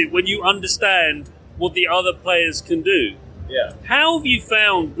better at it, when you understand what the other players can do, how have you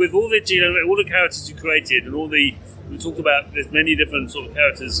found, with all the characters you created and we talked about there's many different sort of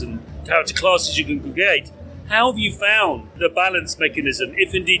characters and character classes you can create, how have you found the balance mechanism,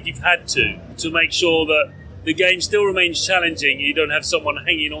 if indeed you've had to make sure that the game still remains challenging and you don't have someone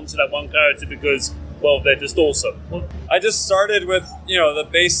hanging on to that one character because, well, they're just awesome? I just started with, the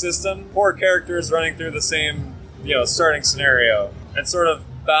base system, 4 characters running through the same, starting scenario, and sort of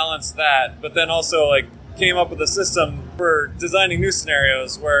balanced that, but then also, came up with a system for designing new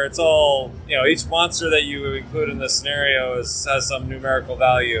scenarios where it's all, each monster that you include in the scenario has some numerical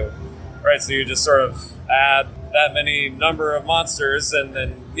value, right? So you just sort of add that many number of monsters, and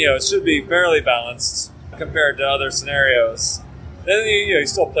then, it should be fairly balanced, compared to other scenarios. Then you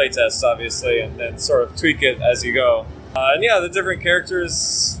still play test, obviously, and then sort of tweak it as you go. And yeah, the different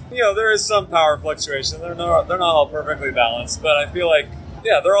characters, there is some power fluctuation. They're not all perfectly balanced, but I feel like,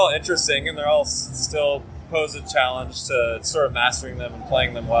 they're all interesting, and they're all still pose a challenge to sort of mastering them and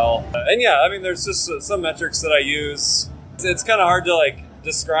playing them well. And yeah, I mean, there's just some metrics that I use. It's kind of hard to like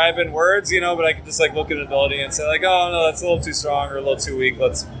describe in words, but I can just like look at an ability and say like, oh no, that's a little too strong or a little too weak.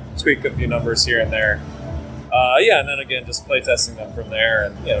 Let's tweak a few numbers here and there. And then again, just play testing them from there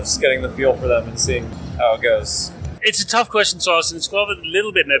and just getting the feel for them and seeing how it goes. It's a tough question to ask, and it's quite a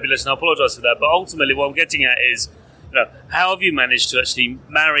little bit nebulous, and I apologise for that. But ultimately, what I'm getting at is, how have you managed to actually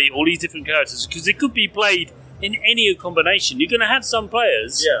marry all these different characters? Because it could be played in any combination. You're going to have some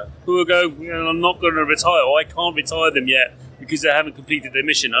players who will go, I'm not going to retire, or I can't retire them yet because they haven't completed their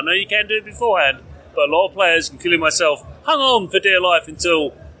mission. I know you can do it beforehand, but a lot of players, including myself, hung on for dear life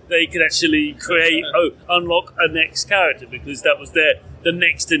until they could actually unlock a next character, because that was the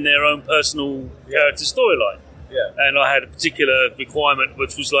next in their own personal character storyline. Yeah. And I had a particular requirement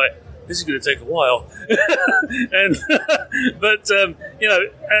which was like, this is going to take a while. But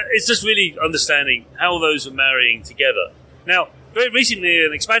it's just really understanding how those are marrying together. Now, very recently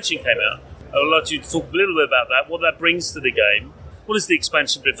an expansion came out. I would like you to talk a little bit about that, what that brings to the game. What is the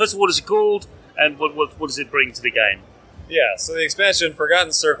expansion bit? First of all, what is it called, and what does it bring to the game? Yeah, so the expansion,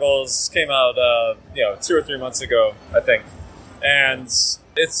 Forgotten Circles, came out 2 or 3 months ago, I think. And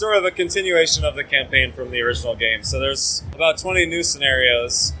it's sort of a continuation of the campaign from the original game. So there's about 20 new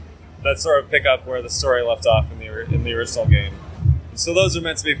scenarios that sort of pick up where the story left off in the original game. So those are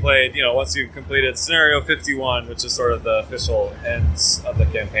meant to be played, once you've completed scenario 51, which is sort of the official ends of the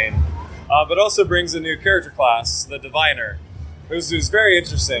campaign. But also brings a new character class, the Diviner, who's very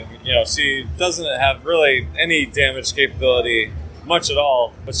interesting. She doesn't have really any damage capability much at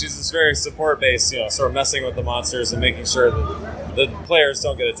all, but she's just very support-based, sort of messing with the monsters and making sure that the players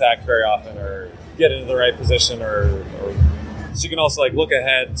don't get attacked very often or get into the right position, or she can also like look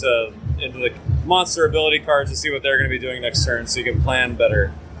ahead into the monster ability cards to see what they're going to be doing next turn, so you can plan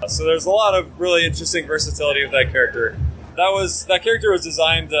better. So there's a lot of really interesting versatility with that character. That character was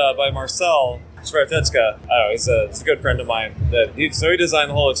designed by Marcel Schwartetzka. I don't know, he's a good friend of mine. He designed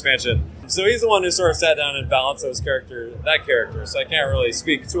the whole expansion. So he's the one who sort of sat down and balanced that character. So I can't really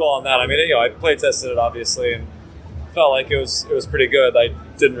speak too well on that. I mean, I play tested it obviously and felt like it was pretty good. I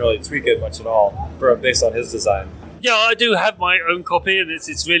didn't really tweak it much at all based on his design. Yeah, I do have my own copy, and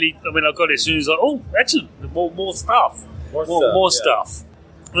it's really, I mean, I got it as soon as actually, more stuff. More stuff.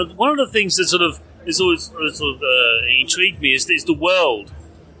 And one of the things that sort of is always intrigued me is the world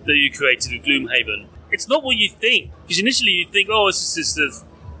that you created with Gloomhaven. It's not what you think, because initially you think, it's just this,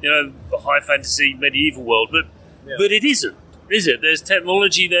 a high fantasy medieval world, but it isn't, is it? There's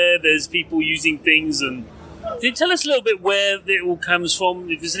technology there, there's people using things, and can you tell us a little bit where it all comes from,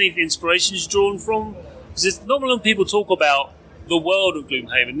 if there's any inspirations drawn from? Because not a lot of people talk about the world of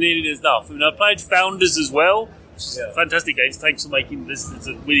Gloomhaven, nearly enough. I mean, I've played Founders as well, which is fantastic games. Thanks for making this. It's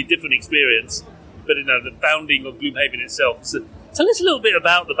a really different experience. But the founding of Gloomhaven itself. So tell us a little bit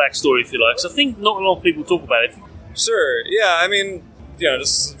about the backstory, if you like. So I think not a lot of people talk about it. Sure. Yeah. I mean,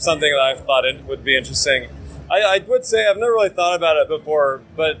 just something that I've thought would be interesting. I would say I've never really thought about it before,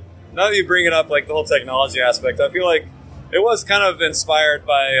 but now that you bring it up, like the whole technology aspect, I feel like it was kind of inspired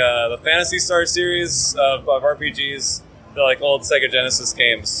by the Phantasy Star series of RPGs, the like old Sega Genesis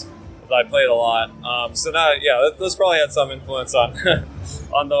games that I played a lot. So now, those probably had some influence on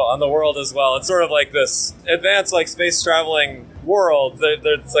on the world as well. It's sort of like this advanced like space traveling world.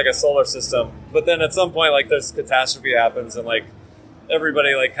 It's like a solar system, but then at some point, like there's catastrophe happens and like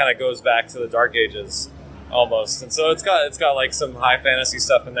everybody like kind of goes back to the Dark Ages almost. And so it's got like some high fantasy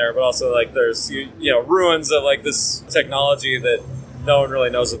stuff in there, but also like there's ruins of like this technology that no one really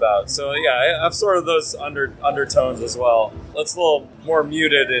knows about. So I have sort of those undertones as well. It's a little more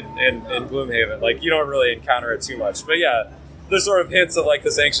muted in Gloomhaven. Like you don't really encounter it too much, but there's sort of hints of like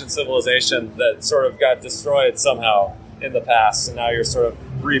this ancient civilization that sort of got destroyed somehow in the past, and now you're sort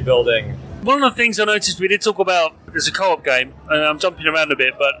of rebuilding. One of the things I noticed we did talk about is a co-op game, and I'm jumping around a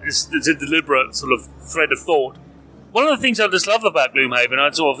bit, but it's a deliberate sort of thread of thought. One of the things I just love about Gloomhaven,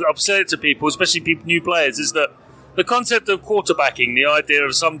 I sort of say it to people, especially new players, is that the concept of quarterbacking, the idea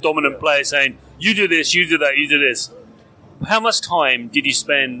of some dominant player saying, you do this, you do that, you do this. How much time did you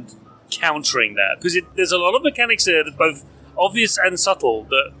spend countering that? Because there's a lot of mechanics there that both obvious and subtle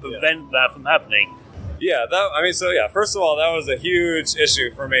that prevent that from happening. Yeah, first of all, that was a huge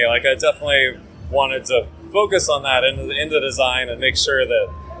issue for me. Like, I definitely wanted to focus on that in the design and make sure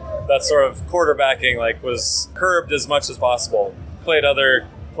that sort of quarterbacking like was curbed as much as possible. Played other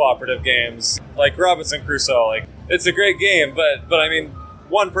cooperative games like Robinson Crusoe. Like, it's a great game, but I mean,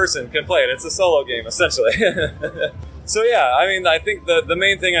 one person can play it. It's a solo game, essentially. So yeah, I mean, I think the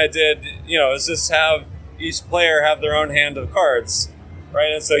main thing I did, is just have each player have their own hand of cards,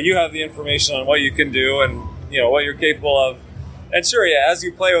 right? And so you have the information on what you can do and, what you're capable of. And sure, yeah, as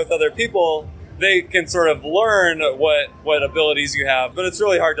you play with other people, they can sort of learn what abilities you have, but it's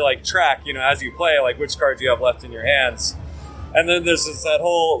really hard to like track, as you play, like which cards you have left in your hands. And then there's that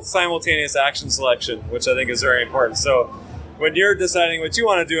whole simultaneous action selection, which I think is very important. So when you're deciding what you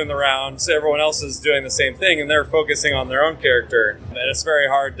want to do in the round, so everyone else is doing the same thing and they're focusing on their own character. And it's very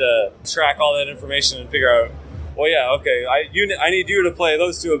hard to track all that information and figure out, well, yeah, okay, I need you to play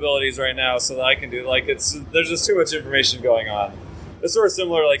those two abilities right now so that I can do, like, there's just too much information going on. It's sort of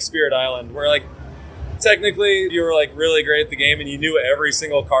similar to like Spirit Island, where like technically you were like really great at the game and you knew every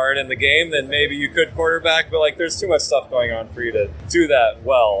single card in the game, then maybe you could quarterback, but like there's too much stuff going on for you to do that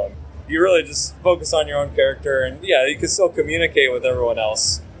well. You really just focus on your own character, and yeah, you can still communicate with everyone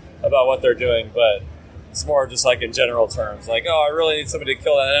else about what they're doing, but it's more just like in general terms, like, oh, I really need somebody to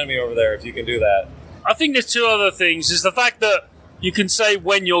kill that enemy over there if you can do that. I think there's two other things. Is the fact that you can say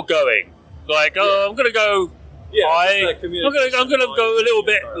when you're going. Like, oh, I'm going to go... Yeah, I'm going to go a little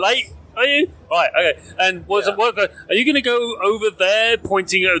bit late. Are you? Right, okay. And what are you going to go over there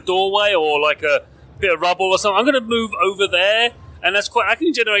pointing at a doorway or like a bit of rubble or something? I'm going to move over there. And I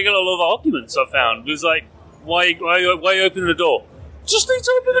can generate a lot of arguments, I've found. It's like, why are you opening the door? Just need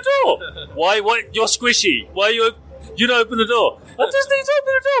to open the door. Why? You're squishy. Why you don't open the door? I just need to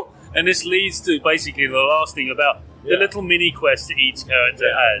open the door. And this leads to basically the last thing about the little mini quest that each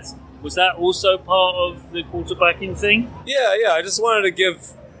character has. Was that also part of the quarterbacking thing? Yeah. I just wanted to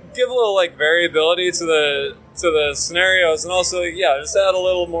give a little like variability to the scenarios, and also just add a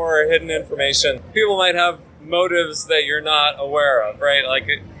little more hidden information. People might have motives that you're not aware of, right? Like,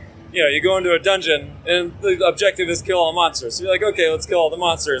 you go into a dungeon and the objective is kill all monsters. So you're like, okay, let's kill all the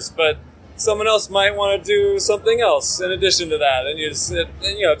monsters, but someone else might want to do something else in addition to that, and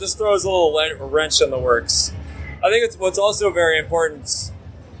it just throws a little wrench in the works. I think what's also very important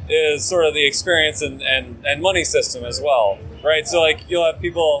is sort of the experience and money system as well, right? So like you'll have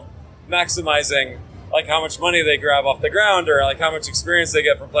people maximizing like how much money they grab off the ground or like how much experience they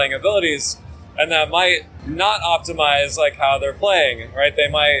get from playing abilities, and that might not optimize like how they're playing, right? They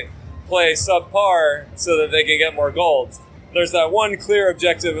might play subpar so that they can get more gold. There's that one clear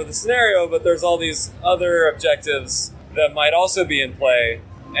objective of the scenario, but there's all these other objectives that might also be in play,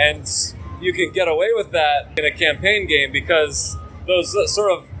 and you can get away with that in a campaign game because those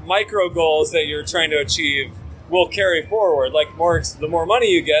sort of micro goals that you're trying to achieve will carry forward. Like the more money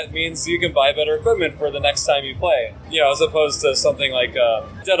you get means you can buy better equipment for the next time you play. As opposed to something like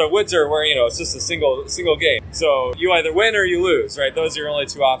Dead of Winter, where it's just a single game. So you either win or you lose, right? Those are your only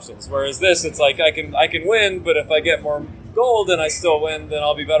two options. Whereas this, it's like I can win, but if I get more gold and I still win, then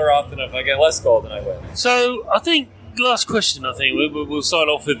I'll be better off than if I get less gold and I win. So I think last question. I think we'll start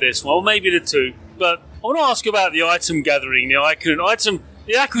off with this one, or maybe the two. But I want to ask about the item gathering,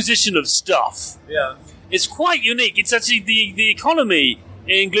 the acquisition of stuff. Yeah. It's quite unique. It's actually the economy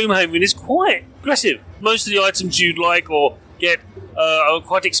in Gloomhaven is quite aggressive. Most of the items you'd like or get are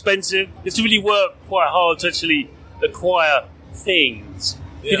quite expensive. You have to really work quite hard to actually acquire things.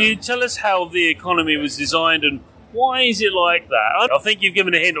 Yeah. Could you tell us how the economy was designed and why is it like that? I think you've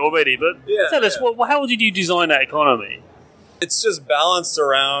given a hint already, but tell us, how did you design that economy? It's just balanced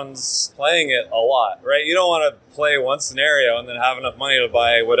around playing it a lot, right? You don't want to play one scenario and then have enough money to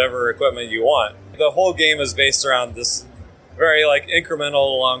buy whatever equipment you want. The whole game is based around this very like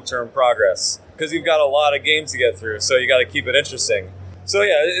incremental long-term progress because you've got a lot of games to get through, so you got to keep it interesting. So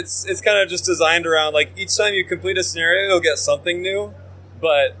yeah, it's kind of just designed around like each time you complete a scenario, you'll get something new,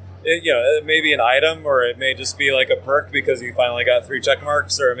 but it may be an item, or it may just be like a perk because you finally got 3 check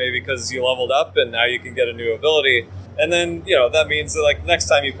marks, or maybe because you leveled up and now you can get a new ability. And then, that means that like next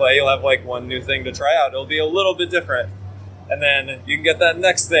time you play, you'll have like one new thing to try out. It'll be a little bit different. And then you can get that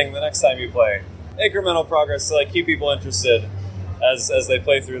next thing the next time you play. Incremental progress to like keep people interested as they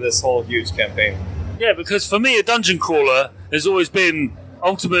play through this whole huge campaign. Yeah, because for me, a dungeon crawler has always been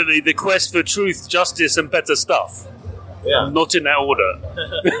ultimately the quest for truth, justice, and better stuff. Yeah. Not in that order.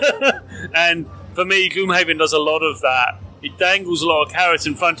 And for me, Gloomhaven does a lot of that. It dangles a lot of carrots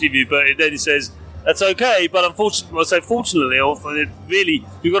in front of you, but then it says, that's okay, but fortunately, really,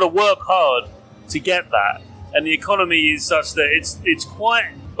 you've got to work hard to get that. And the economy is such that it's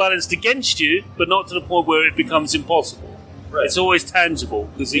quite balanced against you, but not to the point where it becomes impossible. Right. It's always tangible,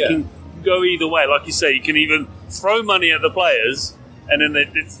 because it can go either way. Like you say, you can even throw money at the players, and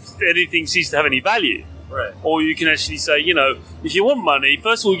then anything ceases to have any value. Right. Or you can actually say, if you want money,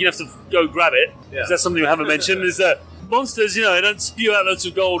 first of all, you have to go grab it. Yeah. 'Cause that's something we haven't mentioned, is that monsters, they don't spew out loads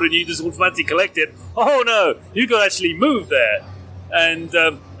of gold and you just automatically collect it. Oh no, you've got to actually move there. And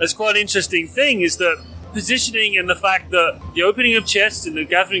that's quite an interesting thing, is that positioning and the fact that the opening of chests and the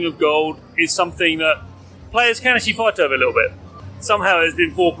gathering of gold is something that players can actually fight over a little bit. Somehow there's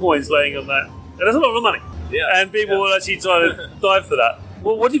been 4 coins laying on that. And that's a lot of money. Yeah. And people will actually try to dive for that.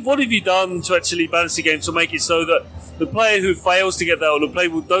 Well, what have you done to actually balance the game to make it so that the player who fails to get that, or the player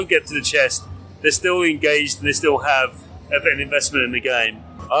who don't get to the chest, they're still engaged and they still have an investment in the game?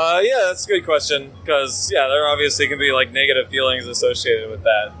 Yeah, that's a good question, because, there obviously can be, negative feelings associated with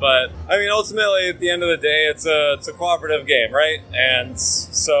that. But, I mean, ultimately, at the end of the day, it's a cooperative game, right? And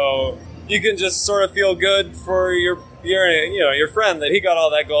so you can just sort of feel good for your friend that he got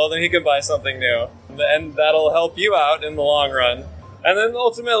all that gold and he can buy something new. And that'll help you out in the long run. And then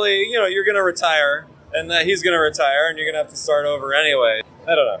ultimately, you're going to retire, and he's going to retire, and you're going to have to start over anyway.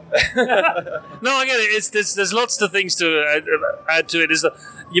 I don't know. No, I get it. There's lots of things to add to it. Is that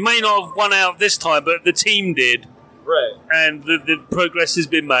you may not have won out this time, but the team did. Right. And the progress has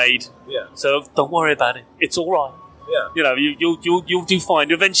been made. Yeah. So don't worry about it. It's all right. Yeah. You'll do fine.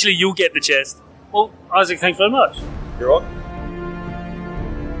 Eventually, you'll get the chest. Well, Isaac, thanks very much. You're welcome.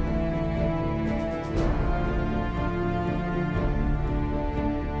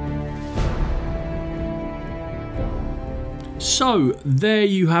 So, there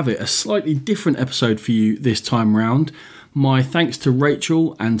you have it, a slightly different episode for you this time round. My thanks to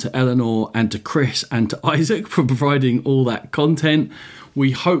Rachel and to Eleanor and to Chris and to Isaac for providing all that content.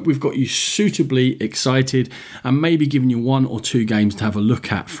 We hope we've got you suitably excited and maybe given you 1 or 2 games to have a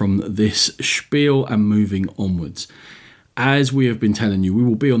look at from this spiel and moving onwards. As we have been telling you, we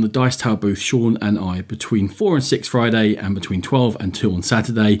will be on the Dice Tower booth, Sean and I, between 4 and 6 Friday and between 12 and 2 on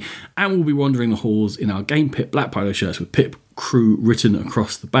Saturday, and we'll be wandering the halls in our Game Pit black polo shirts with Pip Crew written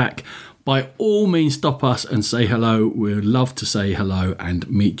across the back. By all means, stop us and say hello. We'd love to say hello and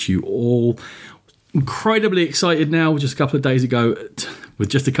meet you all. Incredibly excited now, with just a couple of days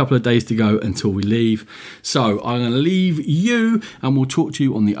to go until we leave. So I'm going to leave you, and we'll talk to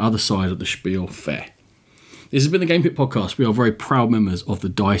you on the other side of the spiel fair. This has been the Game Pit Podcast. We are very proud members of the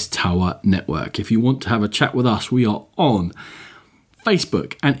Dice Tower Network. If you want to have a chat with us, we are on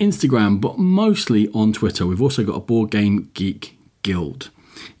Facebook and Instagram, but mostly on Twitter. We've also got a Board Game Geek Guild.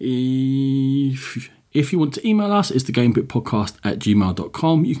 If you want to email us, it's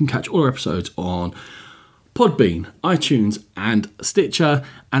thegamepitpodcast@gmail.com. You can catch all our episodes on Podbean, iTunes and Stitcher.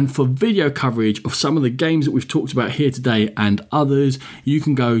 And for video coverage of some of the games that we've talked about here today and others, you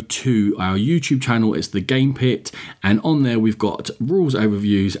can go to our YouTube channel. It's The Game Pit, and on there we've got rules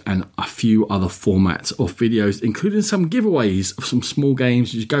overviews and a few other formats of videos, including some giveaways of some small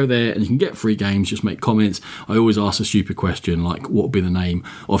games. You just go there and you can get free games, just make comments. I always ask a stupid question like, what would be the name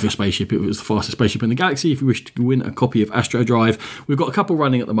of your spaceship if it was the fastest spaceship in the galaxy? If you wish to win a copy of Astro Drive, we've got a couple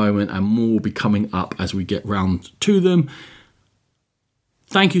running at the moment, and more will be coming up as we get round to them.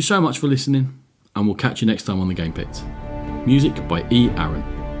 Thank you so much for listening, and we'll catch you next time on The Game Pit. Music by E. Aaron.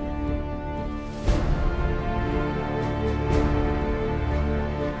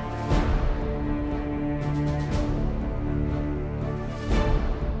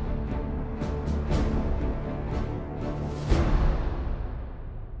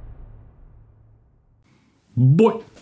 Boy.